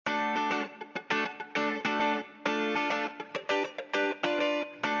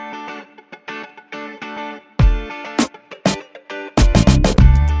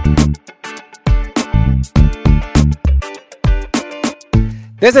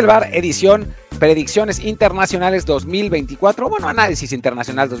Desde el bar, edición Predicciones Internacionales 2024. Bueno, análisis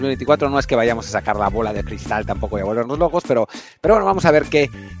internacional 2024. No es que vayamos a sacar la bola de cristal tampoco y a volvernos locos, pero bueno, vamos a ver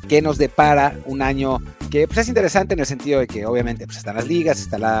qué nos depara un año que pues, es interesante en el sentido de que obviamente pues, están las ligas,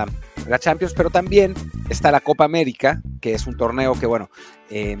 está la Champions, pero también está la Copa América, que es un torneo que, bueno,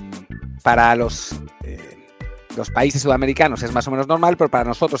 para los países sudamericanos es más o menos normal, pero para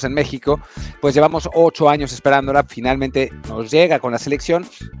nosotros en México, pues llevamos 8 años esperándola, finalmente nos llega con la selección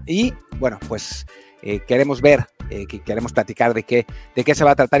y bueno, pues queremos ver, queremos platicar de qué se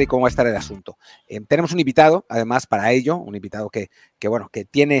va a tratar y cómo va a estar el asunto. Tenemos un invitado, además, para ello, un invitado que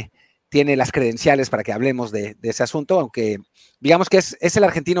tiene las credenciales para que hablemos de ese asunto, aunque digamos que es el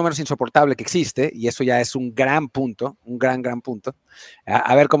argentino menos insoportable que existe, y eso ya es un gran punto, un gran punto.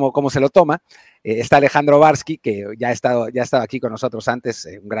 A ver cómo se lo toma. Está Alejandro Barsky, que ya ha estado aquí con nosotros antes,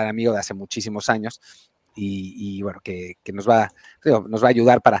 un gran amigo de hace muchísimos años, y bueno, que nos va a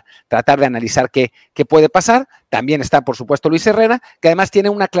ayudar para tratar de analizar qué puede pasar. También está, por supuesto, Luis Herrera, que además tiene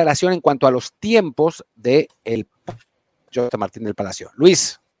una aclaración en cuanto a los tiempos del José Martín del Palacio.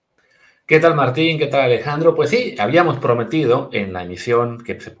 Luis. ¿Qué tal, Martín? ¿Qué tal, Alejandro? Pues sí, habíamos prometido en la emisión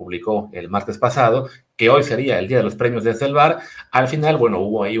que se publicó el martes pasado que hoy sería el día de los premios desde el bar. Al final, bueno,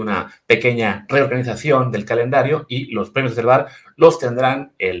 hubo ahí una pequeña reorganización del calendario y los premios desde el bar los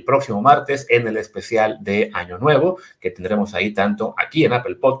tendrán el próximo martes en el especial de Año Nuevo, que tendremos ahí tanto aquí en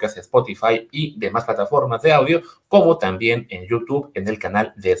Apple Podcasts, Spotify y demás plataformas de audio, como también en YouTube en el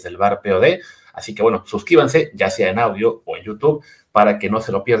canal Desde el Bar POD. Así que bueno, suscríbanse, ya sea en audio o en YouTube, para que no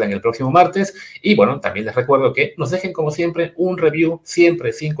se lo pierdan el próximo martes. Y bueno, también les recuerdo que nos dejen como siempre un review,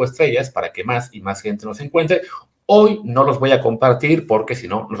 siempre 5 estrellas, para que más y más gente nos encuentre. Hoy no los voy a compartir porque si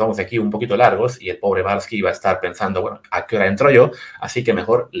no nos vamos de aquí un poquito largos y el pobre Barsky va a estar pensando, bueno, ¿a qué hora entro yo? Así que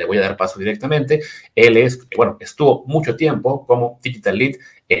mejor le voy a dar paso directamente. Él estuvo mucho tiempo como Digital Lead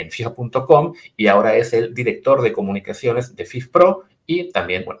en FIFA.com y ahora es el director de comunicaciones de FIFPro. Y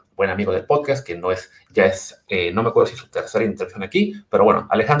también, bueno, buen amigo del podcast, que no me acuerdo si es su tercera intervención aquí, pero bueno,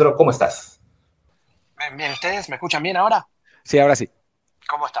 Alejandro, ¿cómo estás? Bien, ¿ustedes me escuchan bien ahora? Sí, ahora sí.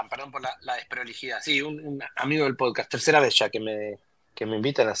 ¿Cómo están? Perdón por la desprolijidad. Sí, un amigo del podcast, tercera vez ya que me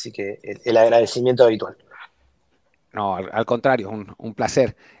invitan, así que el agradecimiento habitual. No, al contrario, un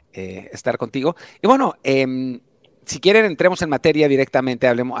placer estar contigo. Y bueno, si quieren, entremos en materia directamente,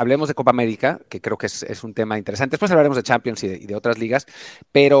 hablemos de Copa América, que creo que es un tema interesante. Después hablaremos de Champions y de otras ligas,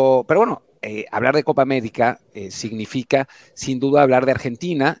 pero bueno, hablar de Copa América significa, sin duda, hablar de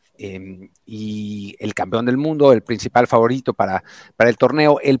Argentina y el campeón del mundo, el principal favorito para el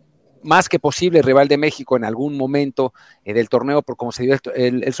torneo, el más que posible rival de México en algún momento del torneo por cómo se dio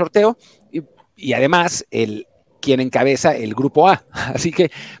el sorteo, y además quien encabeza el grupo A. Así que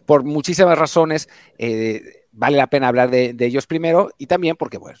por muchísimas razones vale la pena hablar de ellos primero, y también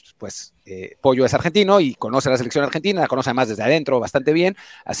porque pues Pollo es argentino y conoce la selección argentina, la conoce además desde adentro bastante bien,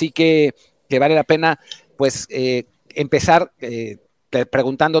 así que vale la pena pues empezar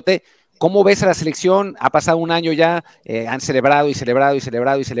preguntándote ¿cómo ves a la selección? Ha pasado un año ya, han celebrado y celebrado y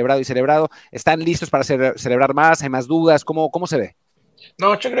celebrado y celebrado y celebrado, ¿están listos para celebrar más? ¿Hay más dudas? ¿Cómo se ve?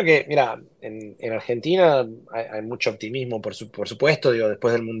 No, yo creo que, mira, en Argentina hay mucho optimismo, por supuesto, digo,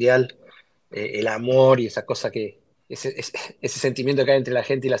 después del Mundial, el amor y esa cosa ese sentimiento que hay entre la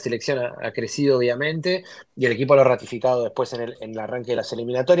gente y la selección ha crecido, obviamente, y el equipo lo ha ratificado después en el arranque de las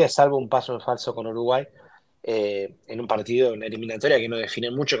eliminatorias, salvo un paso en falso con Uruguay, en un partido, en eliminatoria que no define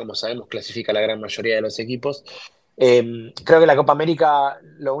mucho, como sabemos, clasifica la gran mayoría de los equipos. Creo que la Copa América,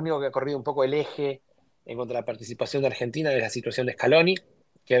 lo único que ha corrido un poco el eje en cuanto a la participación de Argentina es la situación de Scaloni,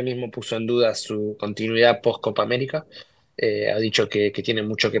 que él mismo puso en duda su continuidad post-Copa América. Ha dicho que tiene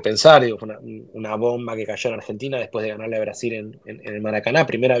mucho que pensar, digo, fue una bomba que cayó en Argentina después de ganarle a Brasil en el Maracaná,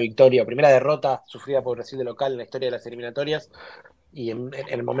 primera derrota sufrida por Brasil de local en la historia de las eliminatorias, y en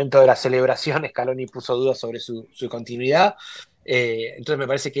el momento de la celebración Scaloni puso dudas sobre su continuidad. Entonces me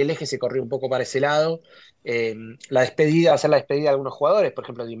parece que el eje se corrió un poco para ese lado. Va a ser la despedida de algunos jugadores, por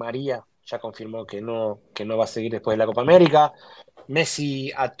ejemplo Di María ya confirmó que no va a seguir después de la Copa América.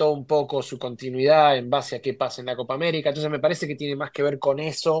 Messi ató un poco su continuidad en base a qué pasa en la Copa América, entonces me parece que tiene más que ver con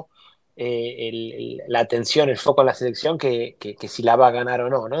eso, la atención, el foco en la selección, que si la va a ganar o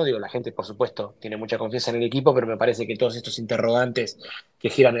no, ¿no? Digo, la gente, por supuesto, tiene mucha confianza en el equipo, pero me parece que todos estos interrogantes que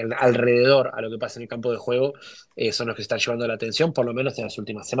giran alrededor a lo que pasa en el campo de juego son los que están llevando la atención, por lo menos en las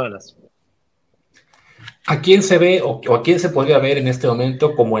últimas semanas. ¿A quién se ve o a quién se podría ver en este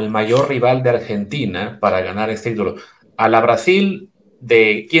momento como el mayor rival de Argentina para ganar este título? A la Brasil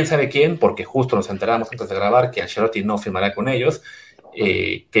de quién sabe quién, porque justo nos enteramos antes de grabar que Ancelotti no firmará con ellos,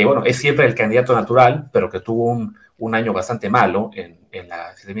 que bueno, es siempre el candidato natural, pero que tuvo un año bastante malo en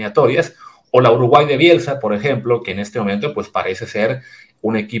las eliminatorias, o la Uruguay de Bielsa, por ejemplo, que en este momento pues parece ser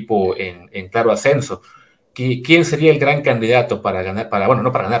un equipo en claro ascenso. ¿Quién sería el gran candidato para ganar,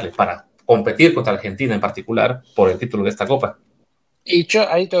 no para ganarle, para competir contra Argentina en particular por el título de esta Copa? Y yo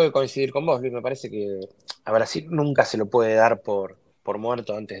ahí tengo que coincidir con vos, Luis. Me parece que a Brasil nunca se lo puede dar por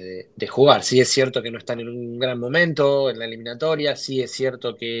muerto antes de jugar. Sí es cierto que no están en un gran momento en la eliminatoria, sí es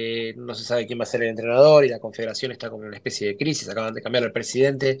cierto que no se sabe quién va a ser el entrenador y la confederación está como en una especie de crisis. Acaban de cambiar al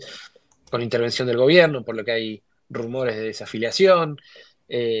presidente con intervención del gobierno, por lo que hay rumores de desafiliación.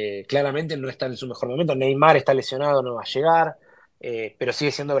 Claramente no está en su mejor momento. Neymar está lesionado, no va a llegar, pero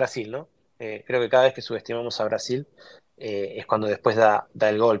sigue siendo Brasil, ¿no? Creo que cada vez que subestimamos a Brasil es cuando después da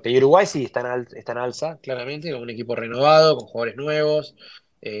el golpe. Y Uruguay sí está en alza, claramente, con un equipo renovado, con jugadores nuevos,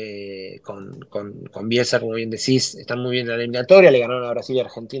 con Bielsa, como bien decís, están muy bien en la eliminatoria, le ganaron a Brasil y a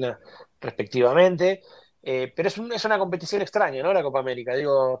Argentina respectivamente. Pero es una competición extraña, ¿no? La Copa América.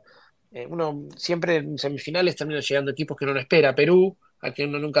 Digo, uno siempre en semifinales termina llegando equipos que uno no espera. Perú, al que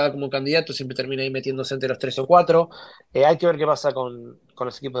uno nunca da como candidato, siempre termina ahí metiéndose entre los tres o cuatro. Hay que ver qué pasa con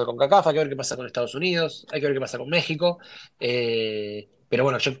los equipos de CONCACAF, hay que ver qué pasa con Estados Unidos, hay que ver qué pasa con México. Pero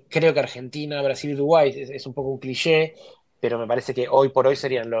bueno, yo creo que Argentina, Brasil y Uruguay es un poco un cliché, pero me parece que hoy por hoy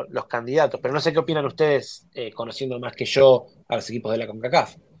serían los candidatos. Pero no sé qué opinan ustedes, conociendo más que yo a los equipos de la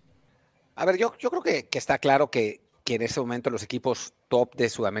CONCACAF. A ver, yo creo que está claro que en ese momento los equipos top de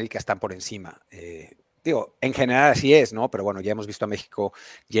Sudamérica están por encima. Digo, en general así es, ¿no? Pero bueno, ya hemos visto a México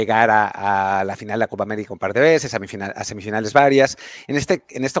llegar a la final de la Copa América un par de veces, a semifinales varias. En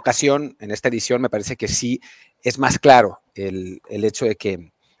esta ocasión, en esta edición, me parece que sí es más claro el hecho de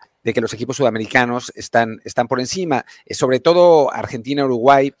que los equipos sudamericanos están por encima, sobre todo Argentina,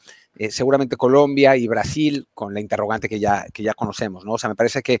 Uruguay, seguramente Colombia y Brasil, con la interrogante que ya conocemos, ¿no? O sea, me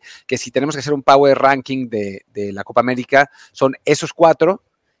parece que si tenemos que hacer un power ranking de la Copa América, son esos cuatro,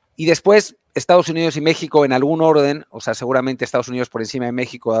 y después Estados Unidos y México en algún orden, o sea, seguramente Estados Unidos por encima de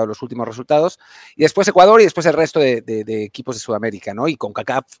México dado los últimos resultados, y después Ecuador y después el resto de equipos de Sudamérica, ¿no? Y con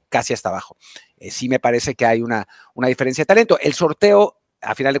CONCACAF casi hasta abajo. Sí me parece que hay una diferencia de talento. El sorteo,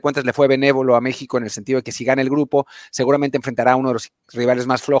 a final de cuentas, le fue benévolo a México en el sentido de que si gana el grupo, seguramente enfrentará a uno de los rivales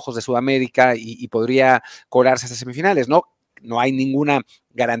más flojos de Sudamérica y podría colarse hasta semifinales, ¿no? No hay ninguna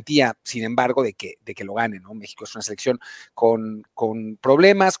garantía, sin embargo, de que lo gane, ¿no? México es una selección con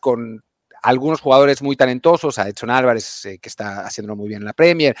problemas, con algunos jugadores muy talentosos, a Edson Álvarez, que está haciéndolo muy bien en la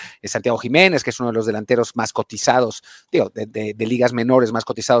Premier, Santiago Jiménez, que es uno de los delanteros más cotizados, digo, de ligas menores más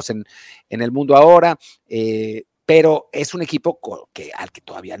cotizados en el mundo ahora, pero es un equipo al que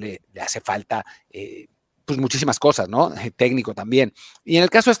todavía le hace falta pues muchísimas cosas, ¿no? Técnico también. Y en el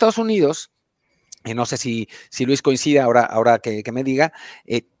caso de Estados Unidos, no sé si Luis coincide ahora que me diga,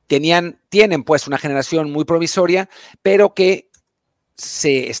 tienen pues una generación muy provisoria, pero que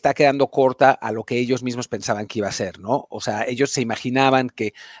se está quedando corta a lo que ellos mismos pensaban que iba a ser, ¿no? O sea, ellos se imaginaban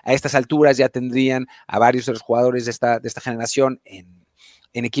que a estas alturas ya tendrían a varios de los jugadores de esta generación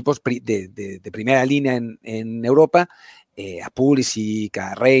en equipos de primera línea en Europa, a Pulisic,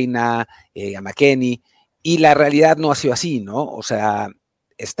 a Reina, a McKennie, y la realidad no ha sido así, ¿no? O sea,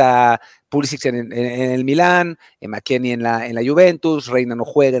 está Pulisic en el Milán, McKennie en la Juventus, Reina no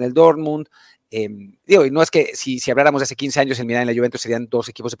juega en el Dortmund. Digo, y no es que si habláramos de hace 15 años, el Milán y la Juventus serían dos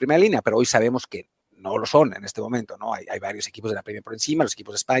equipos de primera línea, pero hoy sabemos que no lo son en este momento, ¿no? Hay varios equipos de la Premier por encima, los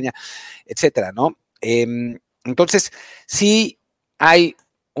equipos de España, etcétera, ¿no? Entonces, sí hay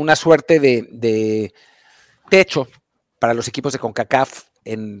una suerte de techo para los equipos de CONCACAF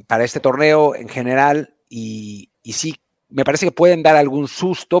para este torneo en general, y sí, me parece que pueden dar algún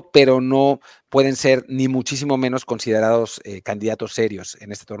susto, pero no pueden ser ni muchísimo menos considerados candidatos serios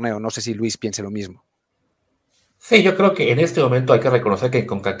en este torneo. No sé si Luis piense lo mismo. Sí, yo creo que en este momento hay que reconocer que en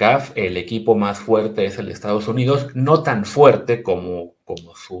CONCACAF el equipo más fuerte es el de Estados Unidos, no tan fuerte como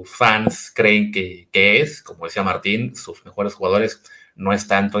sus fans creen que es. Como decía Martín, sus mejores jugadores no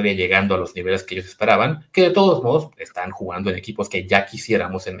están todavía llegando a los niveles que ellos esperaban, que de todos modos están jugando en equipos que ya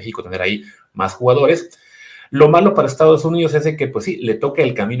quisiéramos en México tener ahí más jugadores. Lo malo para Estados Unidos es de que, pues sí, le toca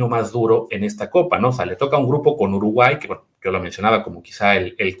el camino más duro en esta Copa, ¿no? O sea, le toca un grupo con Uruguay, que bueno, yo lo mencionaba como quizá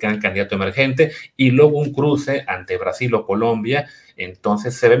el gran candidato emergente, y luego un cruce ante Brasil o Colombia.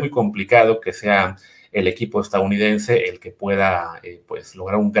 Entonces se ve muy complicado que sea el equipo estadounidense el que pueda pues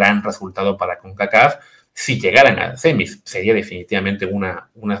lograr un gran resultado para CONCACAF. Si llegaran a semis, sería definitivamente una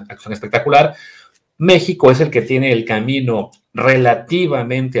acción espectacular. México es el que tiene el camino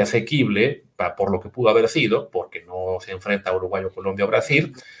relativamente asequible por lo que pudo haber sido, porque no se enfrenta a Uruguay o Colombia o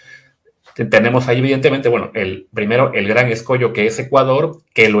Brasil. Tenemos ahí evidentemente, bueno, primero el gran escollo que es Ecuador,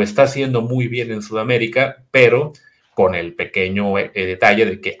 que lo está haciendo muy bien en Sudamérica, pero con el pequeño detalle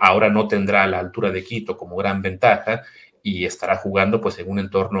de que ahora no tendrá la altura de Quito como gran ventaja y estará jugando pues en un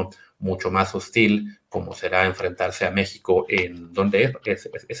entorno mucho más hostil, como será enfrentarse a México, en donde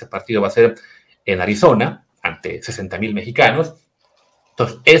ese partido va a ser en Arizona, ante 60,000 mexicanos.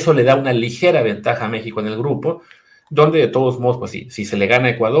 Entonces, eso le da una ligera ventaja a México en el grupo, donde de todos modos, pues sí, si se le gana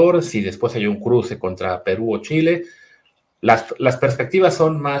a Ecuador, si después hay un cruce contra Perú o Chile, las perspectivas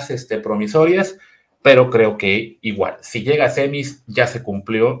son más promisorias, pero creo que igual, si llega a semis, ya se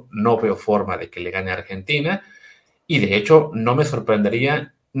cumplió, no veo forma de que le gane a Argentina, y de hecho no me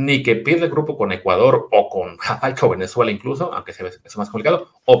sorprendería ni que pierda el grupo con Ecuador o con Jamaica o Venezuela incluso, aunque se ve eso más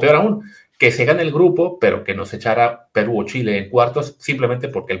complicado, o peor aún, que se gane el grupo, pero que nos echara Perú o Chile en cuartos, simplemente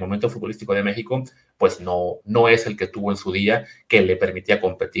porque el momento futbolístico de México pues no es el que tuvo en su día, que le permitía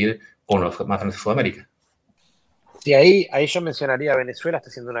competir con los más grandes de Sudamérica. Sí, ahí yo mencionaría a Venezuela,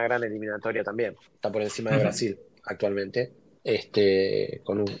 está haciendo una gran eliminatoria también. Está por encima de Brasil actualmente.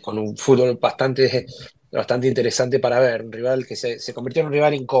 Con un fútbol bastante interesante para ver. Un rival que se convirtió en un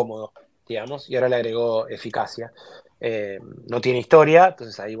rival incómodo, digamos, y ahora le agregó eficacia. No tiene historia,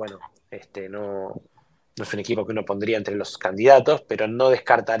 entonces ahí, bueno, no es un equipo que uno pondría entre los candidatos, pero no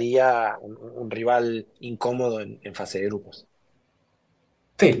descartaría un rival incómodo en fase de grupos.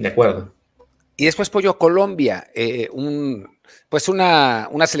 Sí, de acuerdo. Y después, Pollo, Colombia, pues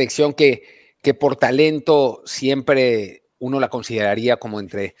una selección que por talento siempre uno la consideraría como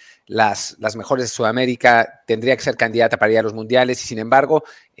entre las mejores de Sudamérica, tendría que ser candidata para ir a los mundiales y sin embargo,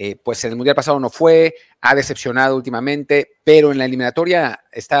 pues en el mundial pasado no fue, ha decepcionado últimamente, pero en la eliminatoria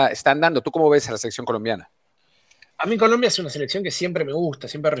está andando. ¿Tú cómo ves a la selección colombiana? A mí Colombia es una selección que siempre me gusta,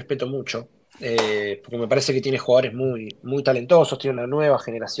 siempre respeto mucho, porque me parece que tiene jugadores muy, muy talentosos, tiene una nueva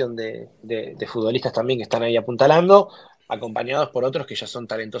generación de futbolistas también que están ahí apuntalando, acompañados por otros que ya son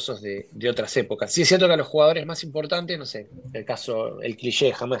talentosos de otras épocas. Sí es cierto que a los jugadores más importantes, no sé, el caso, el cliché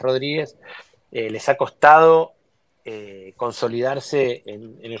de James Rodríguez, les ha costado consolidarse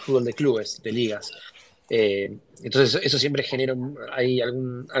en el fútbol de clubes, de ligas. Entonces eso siempre genera ahí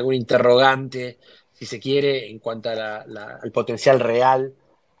algún interrogante, si se quiere, en cuanto a al potencial real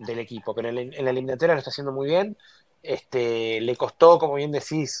del equipo. Pero en la eliminatoria lo está haciendo muy bien. Le costó, como bien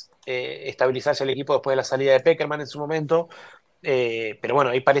decís, estabilizarse el equipo después de la salida de Peckerman en su momento. Pero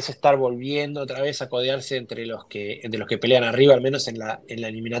bueno, ahí parece estar volviendo otra vez a codearse entre los que pelean arriba, al menos en la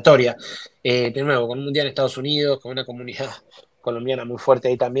eliminatoria. De nuevo, con un mundial en Estados Unidos, con una comunidad colombiana muy fuerte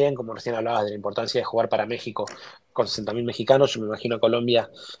ahí también, como recién hablabas de la importancia de jugar para México con 60.000 mexicanos, yo me imagino a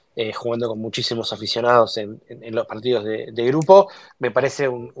Colombia jugando con muchísimos aficionados en los partidos de grupo, me parece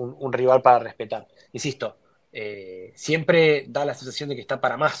un rival para respetar. Insisto, siempre da la sensación de que está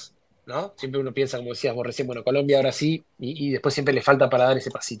para más, ¿no? Siempre uno piensa, como decías vos recién, bueno, Colombia ahora sí, y después siempre le falta para dar ese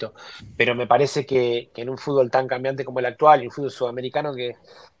pasito. Pero me parece que en un fútbol tan cambiante como el actual, y un fútbol sudamericano que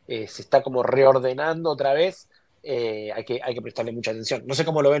se está como reordenando otra vez, hay que prestarle mucha atención. No sé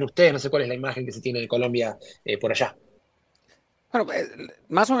cómo lo ven ustedes, no sé cuál es la imagen que se tiene de Colombia por allá. Bueno,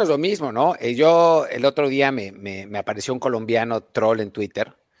 más o menos lo mismo, ¿no? Yo el otro día me apareció un colombiano troll en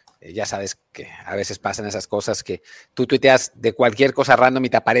Twitter. Ya sabes que a veces pasan esas cosas que tú tuiteas de cualquier cosa random y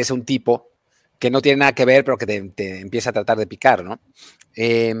te aparece un tipo que no tiene nada que ver, pero que te empieza a tratar de picar, ¿no?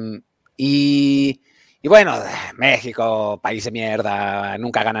 Y bueno, México, país de mierda,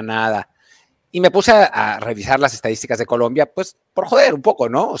 nunca gana nada. Y me puse a revisar las estadísticas de Colombia, pues por joder un poco,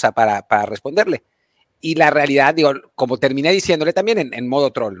 ¿no? O sea, para responderle. Y la realidad, digo, como terminé diciéndole también en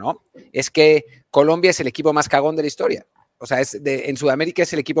modo troll, ¿no? Es que Colombia es el equipo más cagón de la historia. O sea, en Sudamérica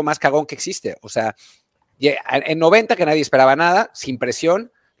es el equipo más cagón que existe. O sea, en 90, que nadie esperaba nada, sin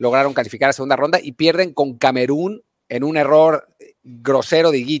presión, lograron calificar a segunda ronda y pierden con Camerún en un error grosero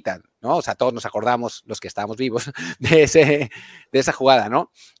de Higuita, ¿no? O sea, todos nos acordamos, los que estábamos vivos, de esa jugada,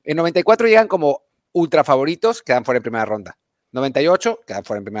 ¿no? En 94 llegan como ultra favoritos, quedan fuera en primera ronda. 98, quedan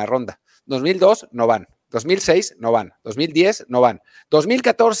fuera en primera ronda. 2002, no van. 2006, no van. 2010, no van.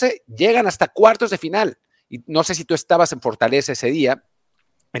 2014, llegan hasta cuartos de final. Y no sé si tú estabas en Fortaleza ese día,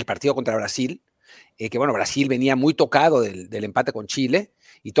 el partido contra Brasil, que bueno, Brasil venía muy tocado del empate con Chile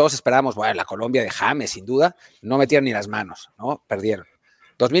y todos esperábamos, bueno, la Colombia de James, sin duda, no metieron ni las manos, ¿no? Perdieron.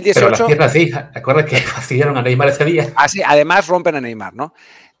 2018. Pero las piernas sí, acuérdate que fastidiaron a Neymar ese día. Así, además rompen a Neymar, ¿no?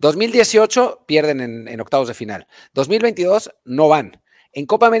 2018 pierden en octavos de final. 2022 no van. En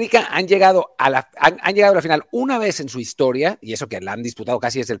Copa América han llegado a la final una vez en su historia, y eso que la han disputado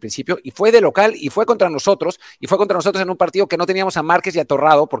casi desde el principio, y fue de local, y fue contra nosotros en un partido que no teníamos a Márquez y a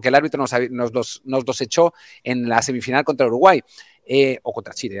Torrado, porque el árbitro nos los echó en la semifinal contra Uruguay, o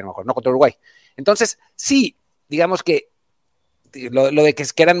contra Chile, a lo mejor, no contra Uruguay. Entonces, sí, digamos que lo de que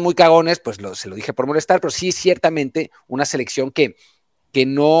eran muy cagones, pues se lo dije por molestar, pero sí ciertamente una selección que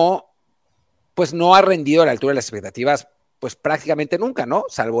no, pues no ha rendido a la altura de las expectativas pues prácticamente nunca, ¿no?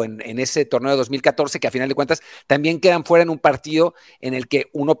 Salvo en ese torneo de 2014, que a final de cuentas también quedan fuera en un partido en el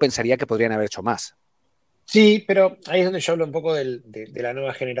que uno pensaría que podrían haber hecho más. Sí, pero ahí es donde yo hablo un poco de la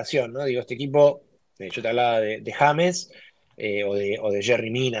nueva generación, ¿no? Digo, este equipo, yo te hablaba de James o de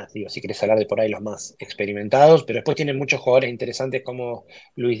Jerry Mina, digo, si querés hablar de por ahí los más experimentados, pero después tienen muchos jugadores interesantes como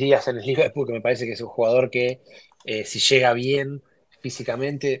Luis Díaz en el Liverpool, que me parece que es un jugador que si llega bien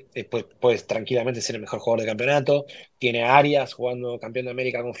físicamente, puede tranquilamente ser el mejor jugador del campeonato. Tiene a Arias jugando campeón de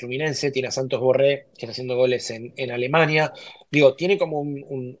América con Fluminense, tiene a Santos Borré, que está haciendo goles en Alemania. Digo, tiene como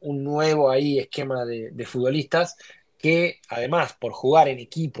un nuevo ahí esquema de futbolistas que además por jugar en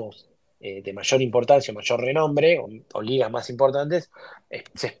equipos de mayor importancia, mayor renombre o ligas más importantes,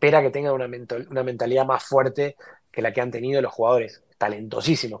 se espera que tengan una mentalidad más fuerte que la que han tenido los jugadores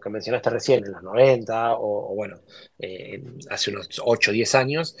talentosísimos que mencionaste recién en los 90 o bueno, hace unos 8 o 10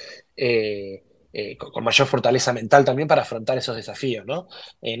 años, con mayor fortaleza mental también para afrontar esos desafíos, ¿no?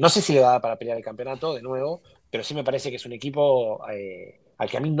 No sé si le va a dar para pelear el campeonato de nuevo, pero sí me parece que es un equipo al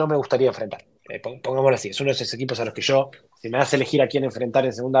que a mí no me gustaría enfrentar. Pongámoslo así, es uno de esos equipos a los que yo, si me das a elegir a quién enfrentar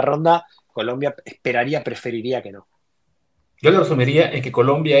en segunda ronda, Colombia preferiría que no. Yo lo resumiría en que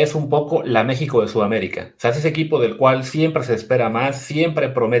Colombia es un poco la México de Sudamérica. O sea, es ese equipo del cual siempre se espera más, siempre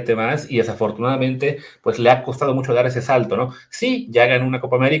promete más y desafortunadamente pues le ha costado mucho dar ese salto, ¿no? Sí, ya ganó una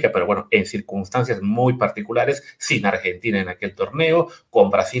Copa América, pero bueno, en circunstancias muy particulares, sin Argentina en aquel torneo, con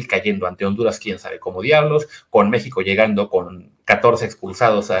Brasil cayendo ante Honduras, quién sabe cómo diablos, con México llegando con 14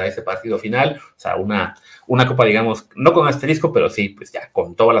 expulsados a ese partido final, o sea, una copa, digamos, no con asterisco, pero sí, pues ya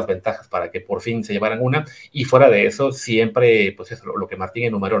con todas las ventajas para que por fin se llevaran una, y fuera de eso, siempre, pues eso, lo que Martín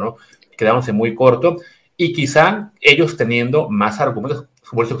enumeró, ¿no? Quedándose muy corto, y quizá ellos teniendo más argumentos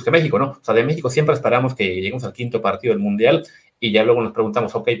futbolísticos que México, ¿no? O sea, de México siempre esperamos que lleguemos al quinto partido del Mundial, y ya luego nos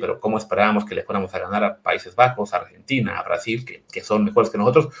preguntamos, ok, pero ¿cómo esperábamos que le fuéramos a ganar a Países Bajos, a Argentina, a Brasil, que son mejores que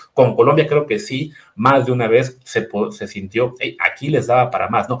nosotros? Con Colombia creo que sí, más de una vez se sintió, hey, aquí les daba para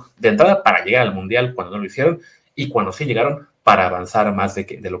más, ¿no? De entrada para llegar al Mundial cuando no lo hicieron, y cuando sí llegaron para avanzar más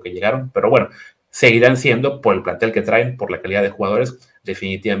de lo que llegaron, pero bueno, seguirán siendo, por el plantel que traen, por la calidad de jugadores,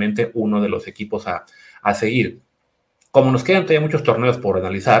 definitivamente uno de los equipos a seguir. Como nos quedan todavía muchos torneos por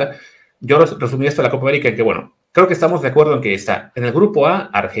analizar, yo resumí esto de la Copa América en que, bueno, creo que estamos de acuerdo en que está en el grupo A,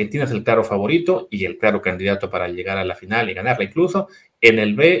 Argentina es el claro favorito y el claro candidato para llegar a la final y ganarla incluso. En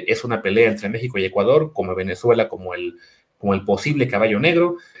el B es una pelea entre México y Ecuador, como Venezuela, como el posible caballo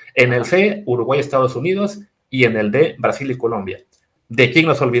negro. En el C, Uruguay, Estados Unidos, y en el D, Brasil y Colombia. ¿De quién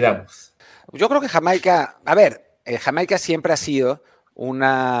nos olvidamos? Yo creo que Jamaica, a ver, Jamaica siempre ha sido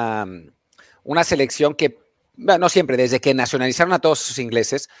una selección que, bueno, no siempre, desde que nacionalizaron a todos sus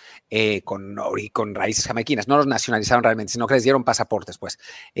ingleses con raíces jamaiquinas, no los nacionalizaron realmente, sino que les dieron pasaportes, pues.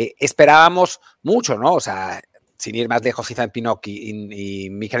 Esperábamos mucho, ¿no? O sea, sin ir más lejos, Ethan Pinnock y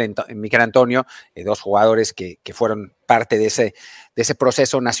Mikel Antonio, dos jugadores que fueron parte de ese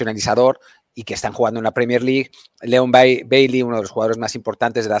proceso nacionalizador y que están jugando en la Premier League. Leon Bailey, uno de los jugadores más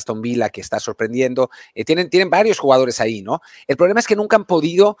importantes de Aston Villa, que está sorprendiendo. Tienen varios jugadores ahí, ¿no? El problema es que nunca han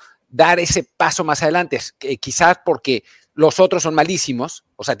podido dar ese paso más adelante, quizás porque los otros son malísimos,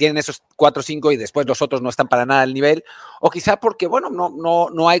 o sea, tienen esos 4 o 5 y después los otros no están para nada al nivel, o quizás porque, bueno,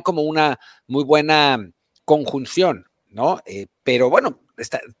 no hay como una muy buena conjunción, ¿no? Pero bueno,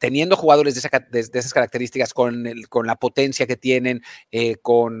 teniendo jugadores de esas características, con la potencia que tienen,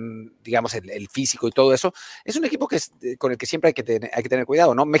 con, digamos, el físico y todo eso, es un equipo con el que siempre hay que tener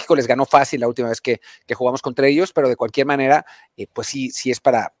cuidado, ¿no? México les ganó fácil la última vez que jugamos contra ellos, pero de cualquier manera, pues sí es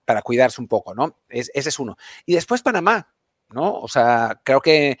para cuidarse un poco, ¿no? Ese es uno. Y después Panamá, ¿no? O sea, creo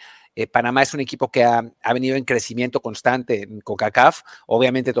que Panamá es un equipo que ha venido en crecimiento constante en CONCACAF.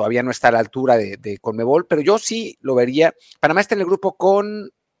 Obviamente todavía no está a la altura de CONMEBOL, pero yo sí lo vería. Panamá está en el grupo con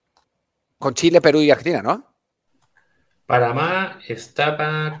Chile, Perú y Argentina, ¿no? Panamá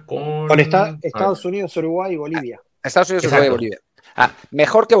estaba con... Con Estados Unidos, Uruguay y Bolivia. Estados Unidos, Uruguay y Bolivia.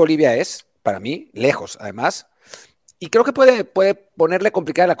 Mejor que Bolivia es, para mí, lejos, además. Y creo que puede ponerle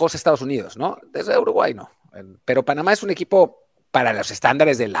complicada la cosa a Estados Unidos, ¿no? Desde Uruguay no. Pero Panamá es un equipo para los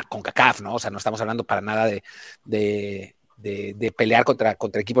estándares de la CONCACAF, ¿no? O sea, no estamos hablando para nada de pelear contra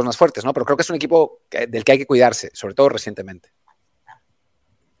equipos más fuertes, ¿no? Pero creo que es un equipo del que hay que cuidarse, sobre todo recientemente.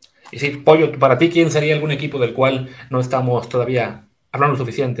 Y sí, Pollo, para ti, ¿quién sería algún equipo del cual no estamos todavía hablando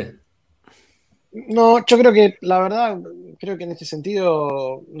suficiente? No, yo creo que, la verdad, creo que en este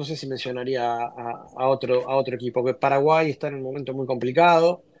sentido, no sé si mencionaría a otro equipo, que Paraguay está en un momento muy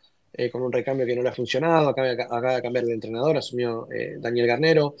complicado. con un recambio que no le ha funcionado, acaba de cambiar de entrenador, asumió Daniel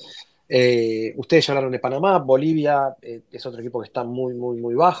Garnero. Ustedes ya hablaron de Panamá, Bolivia es otro equipo que está muy, muy,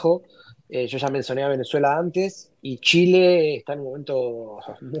 muy bajo. Yo ya mencioné a Venezuela antes y Chile está en un momento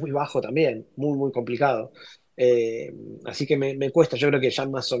muy bajo también, muy, muy complicado. Eh, Así que me cuesta, yo creo que ya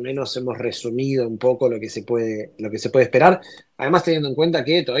más o menos hemos resumido un poco lo que se puede esperar. Además, teniendo en cuenta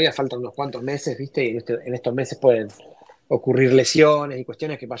que todavía faltan unos cuantos meses, ¿viste? Y en estos meses pueden ocurrir lesiones y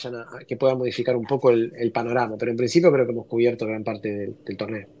cuestiones que que puedan modificar un poco el panorama. Pero en principio creo que hemos cubierto gran parte del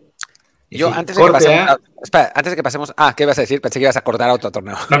torneo. Y Yo, sí, antes de que corte pasemos, A. espera, antes de que pasemos, ¿qué ibas a decir? Pensé que ibas a cortar a otro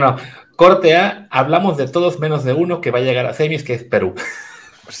torneo. No, no, corte A, hablamos de todos menos de uno que va a llegar a semis, que es Perú.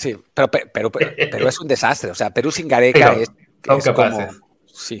 Sí, pero es un desastre. O sea, Perú sin Gareca Pero son es capaces. como,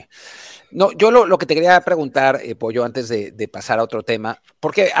 sí. No, yo lo que te quería preguntar, Pollo, antes de pasar a otro tema,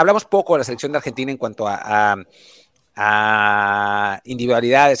 porque hablamos poco de la selección de Argentina en cuanto a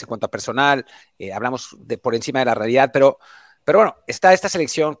individualidades, en cuanto a personal, hablamos por encima de la realidad, pero bueno, está esta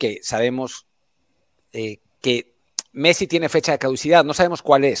selección que sabemos que Messi tiene fecha de caducidad, no sabemos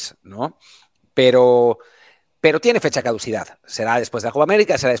cuál es, ¿no? Pero, pero tiene fecha de caducidad. Será después de la Copa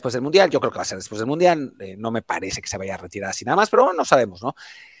América, será después del Mundial, yo creo que va a ser después del Mundial, no me parece que se vaya a retirar así nada más, pero no sabemos, ¿no?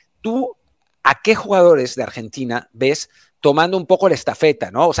 ¿Tú a qué jugadores de Argentina ves tomando un poco la estafeta,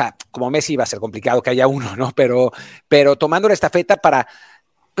 ¿no? O sea, como Messi va a ser complicado que haya uno, ¿no? Pero tomando la estafeta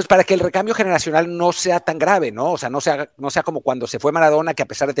pues para que el recambio generacional no sea tan grave, ¿no? O sea, no sea como cuando se fue Maradona, que a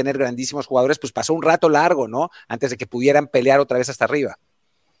pesar de tener grandísimos jugadores, pues pasó un rato largo, ¿no? Antes de que pudieran pelear otra vez hasta arriba.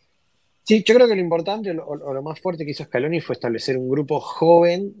 Sí, yo creo que lo importante o lo más fuerte que hizo Scaloni fue establecer un grupo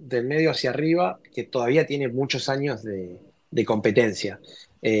joven del medio hacia arriba que todavía tiene muchos años de competencia.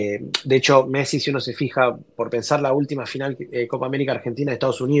 De hecho, Messi, si uno se fija, por pensar la última final Copa América Argentina de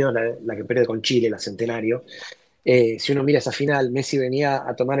Estados Unidos, la que pierde con Chile, la Centenario, si uno mira esa final, Messi venía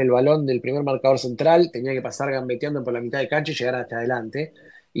a tomar el balón del primer marcador central, tenía que pasar gambeteando por la mitad de cancha y llegar hasta adelante.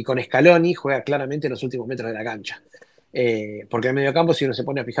 Y con Scaloni juega claramente en los últimos metros de la cancha. Porque en el mediocampo, si uno se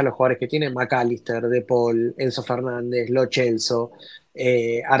pone a fijar los jugadores que tiene, McAllister, De Paul, Enzo Fernández, Lo Celso,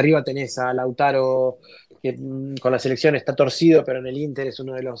 arriba tenés a Lautaro, que con la selección está torcido, pero en el Inter es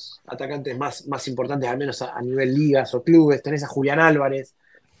uno de los atacantes más importantes, al menos a nivel ligas o clubes. Tenés a Julián Álvarez,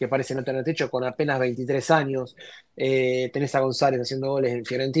 que parece no tener techo, con apenas 23 años. Tenés a González haciendo goles en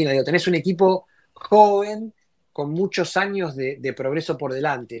Fiorentina. Digo, tenés un equipo joven con muchos años de progreso por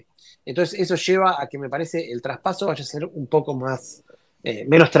delante. Entonces eso lleva a que me parece el traspaso vaya a ser un poco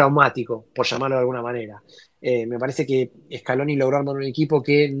menos traumático, por llamarlo de alguna manera. Me parece que Scaloni logró armar un equipo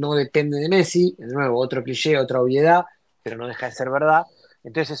que no depende de Messi, de nuevo, otro cliché, otra obviedad, pero no deja de ser verdad.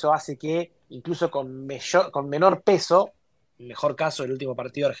 Entonces eso hace que, incluso con menor peso, el mejor caso, el último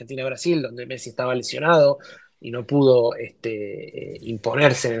partido de Argentina-Brasil, donde Messi estaba lesionado y no pudo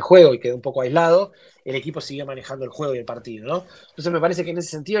imponerse en el juego y quedó un poco aislado, el equipo siguió manejando el juego y el partido, ¿no? Entonces me parece que en ese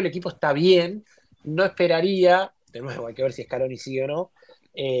sentido el equipo está bien. No esperaría, de nuevo, hay que ver si Scaloni sigue o no,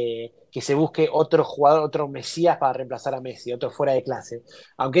 que se busque otro jugador, otro Mesías para reemplazar a Messi, otro fuera de clase.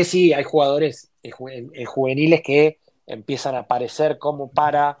 Aunque sí hay jugadores en juveniles que empiezan a aparecer como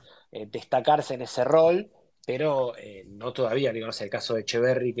para destacarse en ese rol, pero no todavía. Digo, no sé, el caso de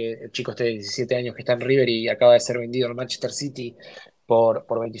Echeverry, que el chico este de 17 años que está en River y acaba de ser vendido al Manchester City por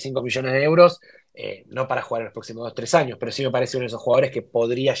 25 millones de euros, no para jugar en los próximos 2 o 3 años, pero sí me parece uno de esos jugadores que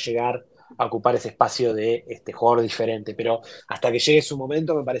podría llegar a ocupar ese espacio de este jugador diferente. Pero hasta que llegue su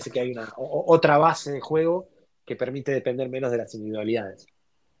momento, me parece que hay otra base de juego que permite depender menos de las individualidades.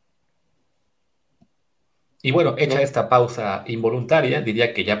 Y bueno, hecha ¿No? esta pausa involuntaria,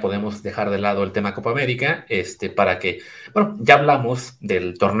 diría que ya podemos dejar de lado el tema Copa América, para que, bueno, ya hablamos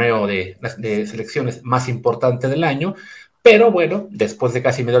del torneo de selecciones más importante del año, pero bueno, después de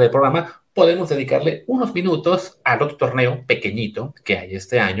casi media hora de programa, podemos dedicarle unos minutos al otro torneo pequeñito que hay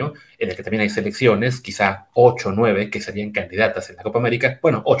este año, en el que también hay selecciones, quizá 8 o 9, que serían candidatas en la Copa América,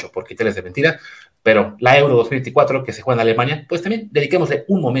 bueno, 8 por quitarles de mentira, pero la Euro 2024 que se juega en Alemania, pues también dediquémosle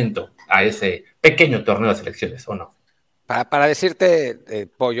un momento a ese pequeño torneo de selecciones, ¿o no? Para decirte,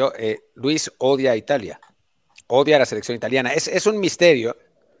 Pollo, Luis odia a Italia, odia a la selección italiana. Es un misterio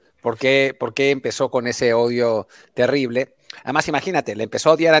por qué empezó con ese odio terrible. Además, imagínate, le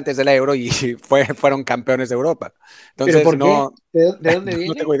empezó a odiar antes de la Euro y fueron campeones de Europa. ¿Pero Entonces, por qué? no, ¿De dónde no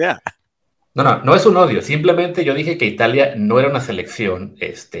viene? tengo idea. No, no, no es un odio, simplemente yo dije que Italia no era una selección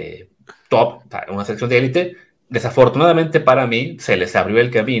top, una selección de élite. Desafortunadamente para mí se les abrió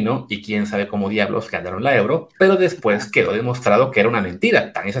el camino y quién sabe cómo diablos ganaron la Euro, pero después quedó demostrado que era una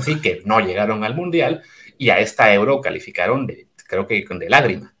mentira. Tan es así que no llegaron al Mundial y a esta Euro calificaron creo que de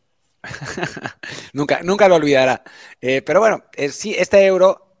lágrima. Nunca lo olvidará. Pero bueno, sí, este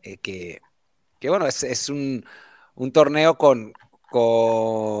Euro que bueno, es un torneo con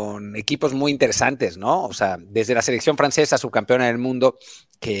equipos muy interesantes, ¿no? O sea, desde la selección francesa, subcampeona del mundo,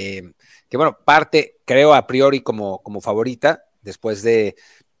 que bueno, parte, creo, a priori como favorita, después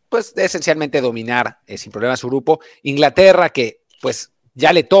pues, de esencialmente dominar sin problemas su grupo. Inglaterra, que pues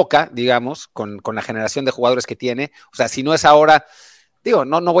ya le toca, digamos, con la generación de jugadores que tiene. O sea, si no es ahora, digo,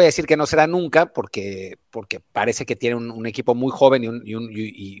 no voy a decir que no será nunca, porque parece que tiene un equipo muy joven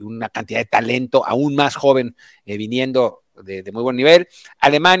y una cantidad de talento aún más joven viniendo de muy buen nivel.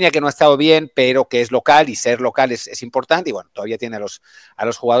 Alemania, que no ha estado bien, pero que es local, y ser local es importante, y bueno, todavía tiene a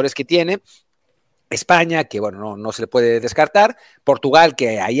los jugadores que tiene. España, que bueno, no se le puede descartar. Portugal,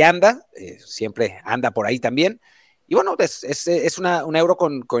 que ahí anda, siempre anda por ahí también. Y bueno, es una Euro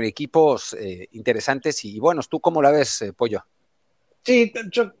con equipos interesantes. Y bueno, ¿tú cómo la ves, Pollo? Sí,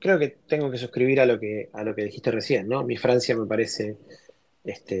 yo creo que tengo que suscribir a lo que dijiste recién, ¿no? Mi Francia me parece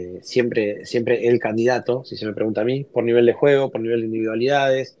siempre el candidato, si se me pregunta a mí, por nivel de juego, por nivel de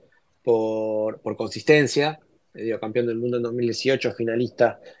individualidades, por consistencia. Digo, campeón del mundo en 2018,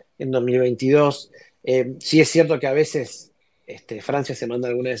 finalista en 2022. Sí es cierto que a veces Francia se manda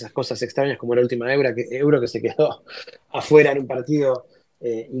alguna de esas cosas extrañas, como la última Euro que se quedó afuera en un partido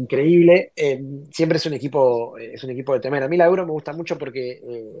increíble. Siempre es un equipo de temer. A mí la Euro me gusta mucho porque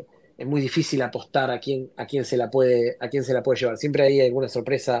es muy difícil apostar a quién a quién se la puede llevar. Siempre hay alguna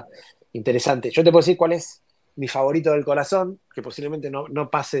sorpresa interesante. Yo te puedo decir cuál es mi favorito del corazón, que posiblemente no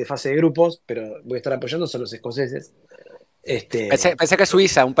pase de fase de grupos, pero voy a estar apoyando, son los escoceses. Pensé que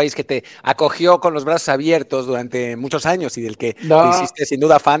Suiza, un país que te acogió con los brazos abiertos durante muchos años y del que te No, hiciste sin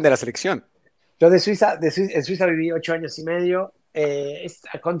duda fan de la selección. yo en Suiza viví 8 años y medio.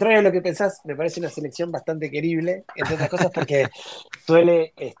 Al contrario de lo que pensás, me parece una selección bastante querible, entre otras cosas porque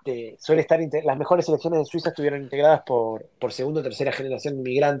suele estar, las mejores selecciones de Suiza estuvieron integradas por segunda o tercera generación de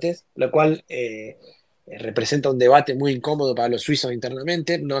inmigrantes, lo cual representa un debate muy incómodo para los suizos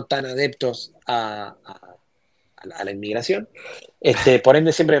internamente, no tan adeptos a la inmigración. Por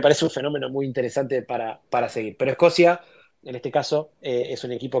ende, siempre me parece un fenómeno muy interesante para seguir. Pero Escocia, en este caso, es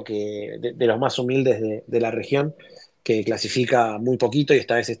un equipo de los más humildes de la región, que clasifica muy poquito y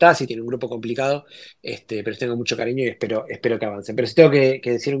esta vez está, sí tiene un grupo complicado, pero tengo mucho cariño y espero que avance. Pero si tengo que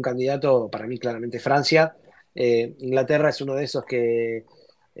decir un candidato, para mí claramente Francia. Inglaterra es uno de esos que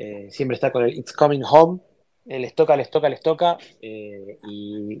siempre está con el It's Coming Home, les toca,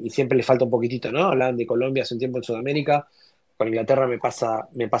 y siempre les falta un poquitito, ¿no? Hablaban de Colombia hace un tiempo en Sudamérica, con Inglaterra me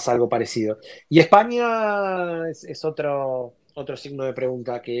pasa algo parecido. Y España es otro signo de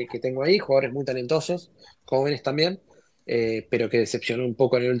pregunta que tengo ahí, jugadores muy talentosos, jóvenes también, pero que decepcionó un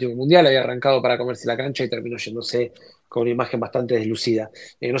poco en el último mundial, había arrancado para comerse la cancha y terminó yéndose con una imagen bastante deslucida.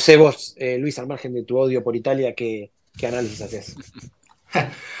 No sé vos, Luis, al margen de tu odio por Italia, ¿qué análisis haces?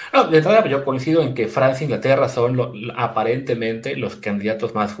 No, de entrada yo coincido en que Francia e Inglaterra son aparentemente los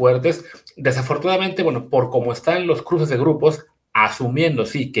candidatos más fuertes. Desafortunadamente, bueno, por cómo están los cruces de grupos, asumiendo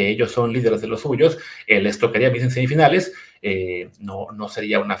sí que ellos son líderes de los suyos, les tocaría mis en semifinales, no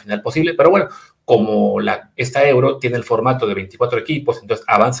sería una final posible, pero bueno, como esta Euro tiene el formato de 24 equipos, entonces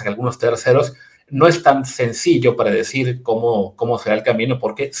avanzan algunos terceros, no es tan sencillo para decir cómo será el camino,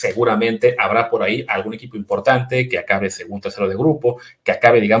 porque seguramente habrá por ahí algún equipo importante que acabe segundo, tercero de grupo, que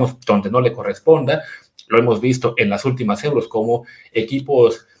acabe, digamos, donde no le corresponda. Lo hemos visto en las últimas Euros como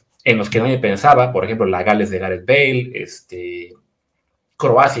equipos en los que nadie pensaba, por ejemplo, la Gales de Gareth Bale,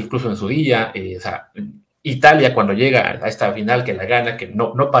 Croacia incluso en su día, o sea, Italia cuando llega a esta final que la gana, que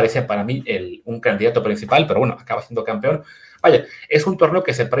no parecía para mí un candidato principal, pero bueno, acaba siendo campeón. Vaya, es un torneo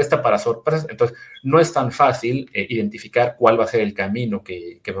que se presta para sorpresas, entonces no es tan fácil identificar cuál va a ser el camino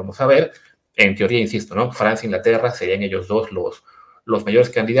que vamos a ver. En teoría, insisto, ¿no? Francia e Inglaterra serían ellos dos los mayores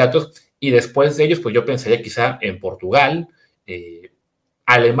candidatos, y después de ellos, pues yo pensaría quizá en Portugal,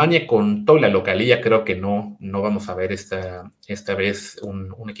 Alemania con toda la localía, creo que no vamos a ver esta vez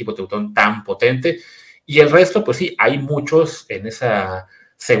un equipo teutón tan potente. Y el resto, pues sí, hay muchos en esa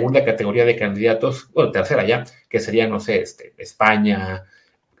segunda categoría de candidatos, bueno, tercera ya, que serían, no sé, España,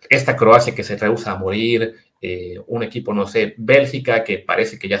 esta Croacia que se rehúsa a morir, un equipo, no sé, Bélgica, que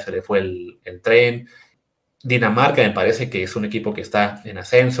parece que ya se le fue el tren, Dinamarca me parece que es un equipo que está en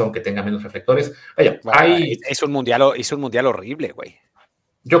ascenso, aunque tenga menos reflectores. Vaya, Bueno, es un mundial horrible, güey.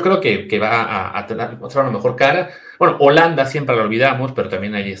 Yo creo que va a tener mostrar una mejor cara. Bueno, Holanda siempre lo olvidamos, pero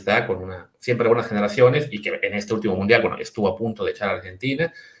también ahí está con siempre buenas generaciones, y que en este último mundial, bueno, estuvo a punto de echar a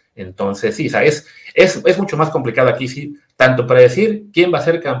Argentina. Entonces, sí, ¿sabes? Es mucho más complicado aquí, sí, tanto para decir quién va a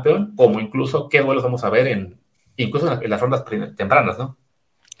ser campeón, como incluso qué duelos vamos a ver incluso en las rondas tempranas, ¿no?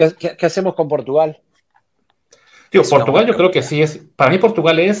 ¿Qué hacemos con Portugal? Digo, es una buena Portugal yo creo que pregunta. sí es, para mí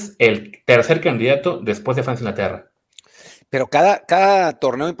Portugal es el tercer candidato después de Francia e Inglaterra. Pero cada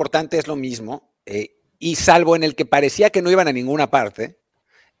torneo importante es lo mismo, y salvo en el que parecía que no iban a ninguna parte,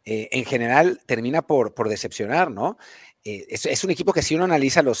 en general termina por decepcionar, ¿no? Es un equipo que si uno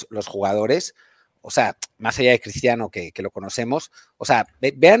analiza los jugadores, o sea, más allá de Cristiano, que lo conocemos, o sea,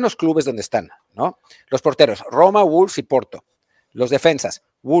 vean los clubes donde están, ¿no? Los porteros, Roma, Wolves y Porto. Los defensas,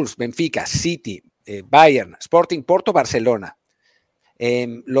 Wolves, Benfica, City, Bayern, Sporting, Porto, Barcelona.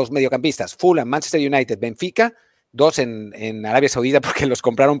 Los mediocampistas, Fulham, Manchester United, Benfica, dos en Arabia Saudita porque los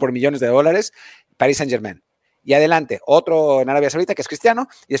compraron por millones de dólares, Paris Saint-Germain. Y adelante, otro en Arabia Saudita que es Cristiano,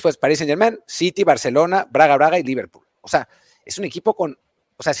 y después Paris Saint-Germain, City, Barcelona, Braga y Liverpool. O sea, es un equipo con,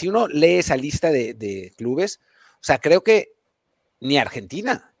 o sea, si uno lee esa lista de clubes, o sea, creo que ni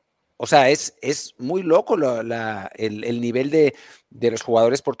Argentina. O sea, es muy loco el nivel de los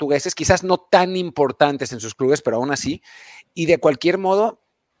jugadores portugueses, quizás no tan importantes en sus clubes, pero aún así, y de cualquier modo,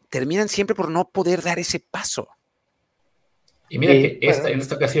 terminan siempre por no poder dar ese paso. Y mira que bueno, en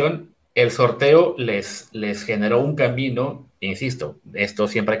esta ocasión el sorteo les generó un camino, insisto, esto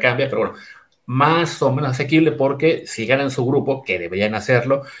siempre cambia, pero bueno, más o menos asequible porque si ganan su grupo, que deberían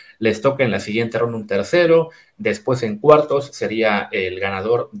hacerlo, les toca en la siguiente ronda un tercero, después en cuartos sería el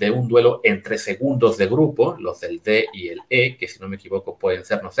ganador de un duelo entre segundos de grupo, los del D y el E, que si no me equivoco pueden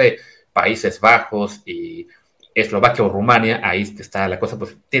ser, no sé, Países Bajos y Eslovaquia o Rumania, ahí está la cosa,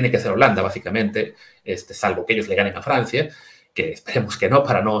 pues tiene que ser Holanda básicamente, salvo que ellos le ganen a Francia, que esperemos que no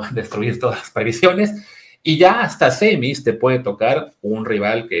para no destruir todas las previsiones. Y ya hasta semis te puede tocar un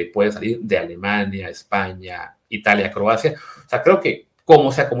rival que puede salir de Alemania, España, Italia, Croacia. O sea, creo que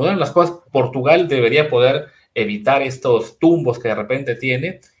como se acomodan las cosas, Portugal debería poder evitar estos tumbos que de repente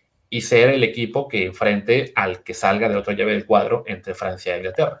tiene y ser el equipo que enfrente al que salga de otra llave del cuadro entre Francia e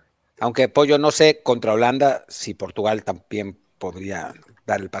Inglaterra. Aunque, Pollo, no sé contra Holanda si Portugal también podría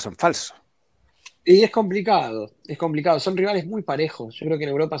dar el paso en falso. y es complicado. Son rivales muy parejos. Yo creo que en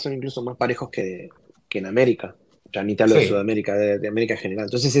Europa son incluso más parejos que en América. Ya ni te hablo de Sí, Sudamérica, de América en general.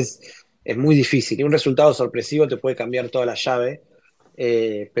 Entonces es muy difícil. Y un resultado sorpresivo te puede cambiar toda la llave.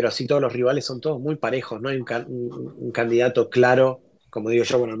 Pero así todos los rivales son todos muy parejos. No hay un candidato claro, como digo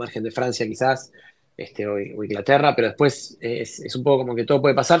yo, bueno, al margen de Francia quizás, o Inglaterra, pero después es un poco como que todo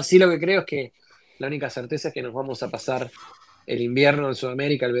puede pasar. Sí, lo que creo es que la única certeza es que nos vamos a pasar el invierno en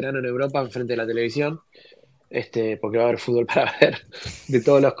Sudamérica, el verano en Europa, enfrente de la televisión, porque va a haber fútbol para ver de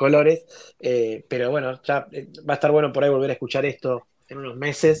todos los colores. Pero bueno, ya va a estar bueno por ahí volver a escuchar esto en unos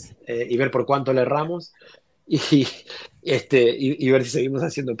meses y ver por cuánto le erramos y, y ver si seguimos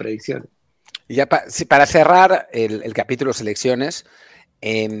haciendo predicciones. Y ya para cerrar el capítulo selecciones,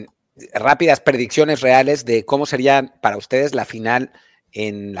 eh, rápidas predicciones reales de cómo sería para ustedes la final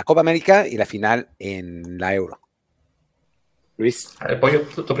en la Copa América y la final en la Euro. Luis, a ver, Pollo,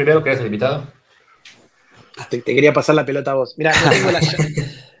 tú primero que eres el invitado. te quería pasar la pelota a vos. Mira,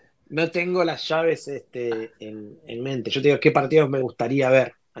 no tengo las llaves en mente. Yo te digo qué partidos me gustaría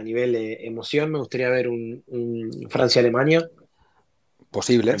ver a nivel de emoción. Me gustaría ver un Francia-Alemania.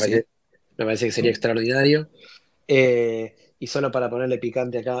 Posible, Me sí. parece, me parece que sería extraordinario. Y solo para ponerle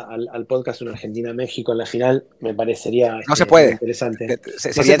picante acá al podcast, una Argentina-México en la final, me parecería No se muy puede. interesante. ¿No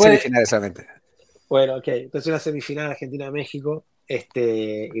se Serían puede? semifinales solamente. Bueno, ok. Entonces una semifinal Argentina-México.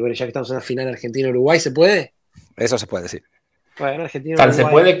 Y bueno, ya que estamos en una final Argentina-Uruguay, ¿se puede? Eso se puede, sí. Bueno, Tal se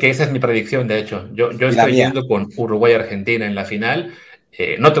Argentina-Uruguay. puede que esa es mi predicción, de hecho. Yo Y la estoy mía. yendo con Uruguay-Argentina en la final.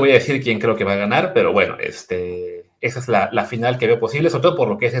 No te voy a decir quién creo que va a ganar, pero bueno, esa es la final que veo posible, sobre todo por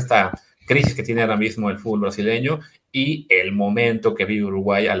lo que es esta crisis que tiene ahora mismo el fútbol brasileño y el momento que vive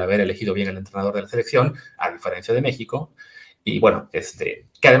Uruguay al haber elegido bien al entrenador de la selección, a diferencia de México. Y bueno,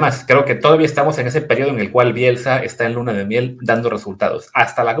 que además creo que todavía estamos en ese periodo en el cual Bielsa está en luna de miel dando resultados.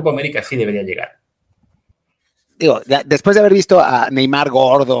 Hasta la Copa América sí debería llegar. Digo, después de haber visto a Neymar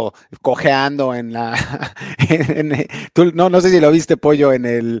gordo, cojeando en la. Tú, no sé si lo viste, Pollo,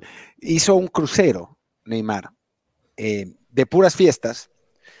 hizo un crucero, Neymar, de puras fiestas,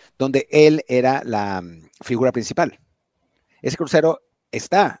 donde él era la figura principal. Ese crucero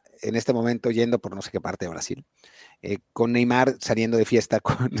está en este momento yendo por no sé qué parte de Brasil, con Neymar saliendo de fiesta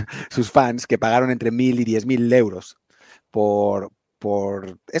con sus fans que pagaron entre 1.000 y 10.000 euros por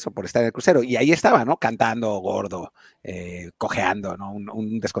estar en el crucero. Y ahí estaba, ¿no? Cantando gordo, cojeando, ¿no?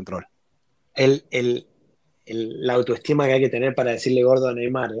 Un descontrol. El, el, la autoestima que hay que tener para decirle gordo a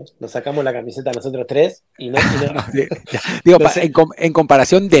Neymar, ¿eh? Nos sacamos la camiseta nosotros tres No, digo, no sé. en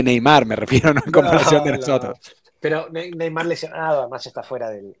comparación de Neymar me refiero, no en comparación de No, nosotros. no. Pero Neymar lesionado, además ya está fuera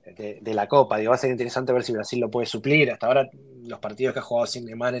de la Copa. Digo, va a ser interesante ver si Brasil lo puede suplir. Hasta ahora los partidos que ha jugado sin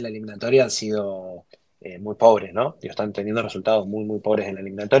Neymar en la eliminatoria han sido muy pobres, ¿no? Digo, están teniendo resultados muy, muy pobres en la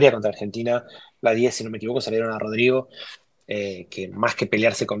eliminatoria contra Argentina. La 10 si no me equivoco, salieron a Rodrigo, que más que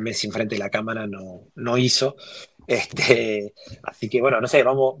pelearse con Messi enfrente de la cámara no hizo. Así que bueno, no sé,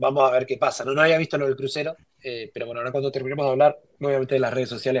 vamos a ver qué pasa. No había visto lo del crucero, pero bueno, ahora cuando terminemos de hablar, me voy a meter en las redes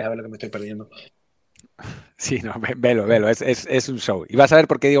sociales a ver lo que me estoy perdiendo. Sí, no, velo, es un show. Y vas a ver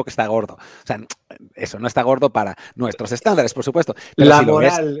por qué digo que está gordo. O sea, eso no está gordo para nuestros estándares, por supuesto, pero La si lo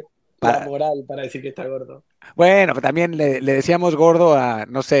ves moral, la para... moral para decir que está gordo. Bueno, pero también le decíamos gordo a,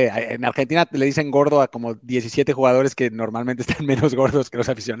 no sé, en Argentina le dicen gordo a como 17 jugadores que normalmente están menos gordos que los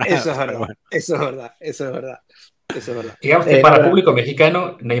Eso es aficionados, pero verdad, bueno. eso es verdad, eso es verdad, eso es verdad. Digamos que No, para pero público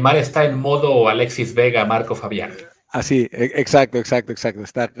mexicano, Neymar está en modo Alexis Vega, Marco Fabián. Así, exacto.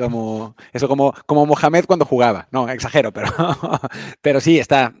 Está como, eso como Mohamed cuando jugaba. No, exagero, pero, pero sí,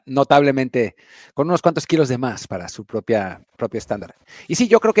 está notablemente con unos cuantos kilos de más para su propio estándar. Y sí,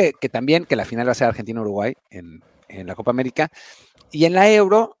 yo creo que también que la final va a ser Argentina-Uruguay en la Copa América. Y en la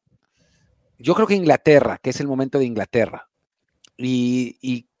Euro, yo creo que Inglaterra, que es el momento de Inglaterra.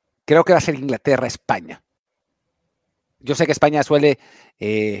 Y creo que va a ser Inglaterra-España. Yo sé que España suele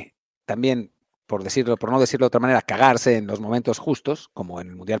también, por no decirlo de otra manera, cagarse en los momentos justos, como en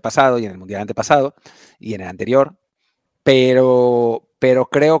el Mundial pasado y en el Mundial antepasado y en el anterior, pero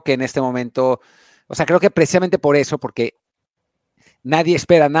creo que en este momento, o sea, creo que precisamente por eso, porque nadie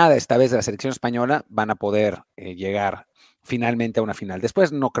espera nada esta vez de la selección española, van a poder llegar finalmente a una final.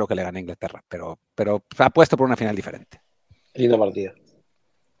 Después no creo que le gane a Inglaterra, pero apuesto por una final diferente. lindo partido.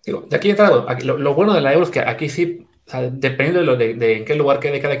 Digo, de aquí entra, lo bueno de la Euro es que aquí sí, o sea, dependiendo de en qué lugar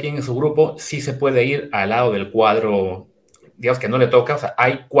quede cada quien en su grupo, sí se puede ir al lado del cuadro, digamos que no le toca. O sea,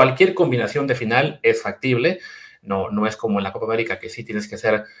 hay cualquier combinación de final es factible. No es como en la Copa América que sí tienes que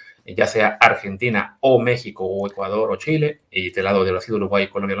ser ya sea Argentina o México o Ecuador o Chile, y del lado de Brasil, Uruguay y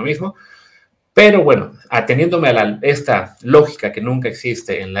Colombia lo mismo. Pero bueno, ateniéndome a esta lógica que nunca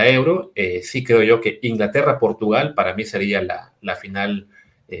existe en la Euro, sí creo yo que Inglaterra-Portugal para mí sería la final,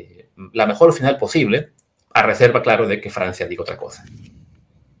 la mejor final posible, a reserva, claro, de que Francia diga otra cosa.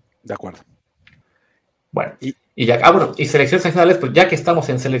 De acuerdo. Bueno, y ya, bueno, y selecciones nacionales, pues ya que estamos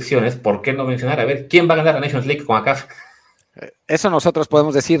en selecciones, ¿por qué no mencionar? A ver, ¿quién va a ganar la Nations League con acá? Eso nosotros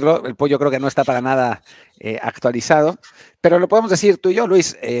podemos decirlo, el pollo creo que no está para nada actualizado, pero lo podemos decir tú y yo,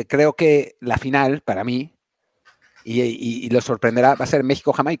 Luis. Creo que la final, para mí, y lo sorprenderá, va a ser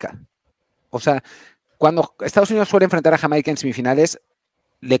México-Jamaica. O sea, cuando Estados Unidos suele enfrentar a Jamaica en semifinales,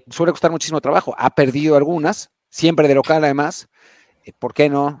 le suele costar muchísimo trabajo. Ha perdido algunas, siempre de local además. ¿Por qué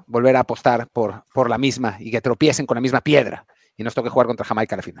no volver a apostar por la misma y que tropiecen con la misma piedra y nos toque jugar contra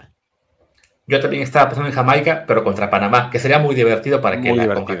Jamaica a la final? Yo también estaba pensando en Jamaica, pero contra Panamá, que sería muy divertido para que Muy la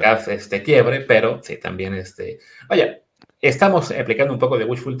divertido. CONCACAF quiebre, pero sí, también vaya, estamos aplicando un poco de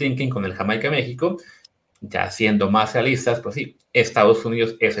wishful thinking con el Jamaica-México, ya siendo más realistas, pues sí, Estados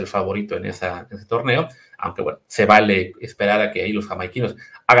Unidos es el favorito en ese torneo, aunque bueno, se vale esperar a que ahí los jamaiquinos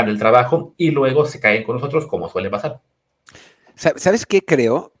hagan el trabajo y luego se caen con nosotros, como suele pasar. ¿Sabes qué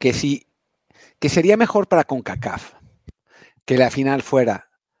creo? Que sería mejor para CONCACAF que la final fuera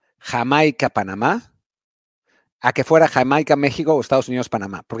Jamaica-Panamá a que fuera Jamaica-México o Estados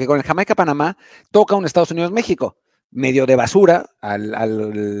Unidos-Panamá. Porque con el Jamaica-Panamá toca un Estados Unidos-México, medio de basura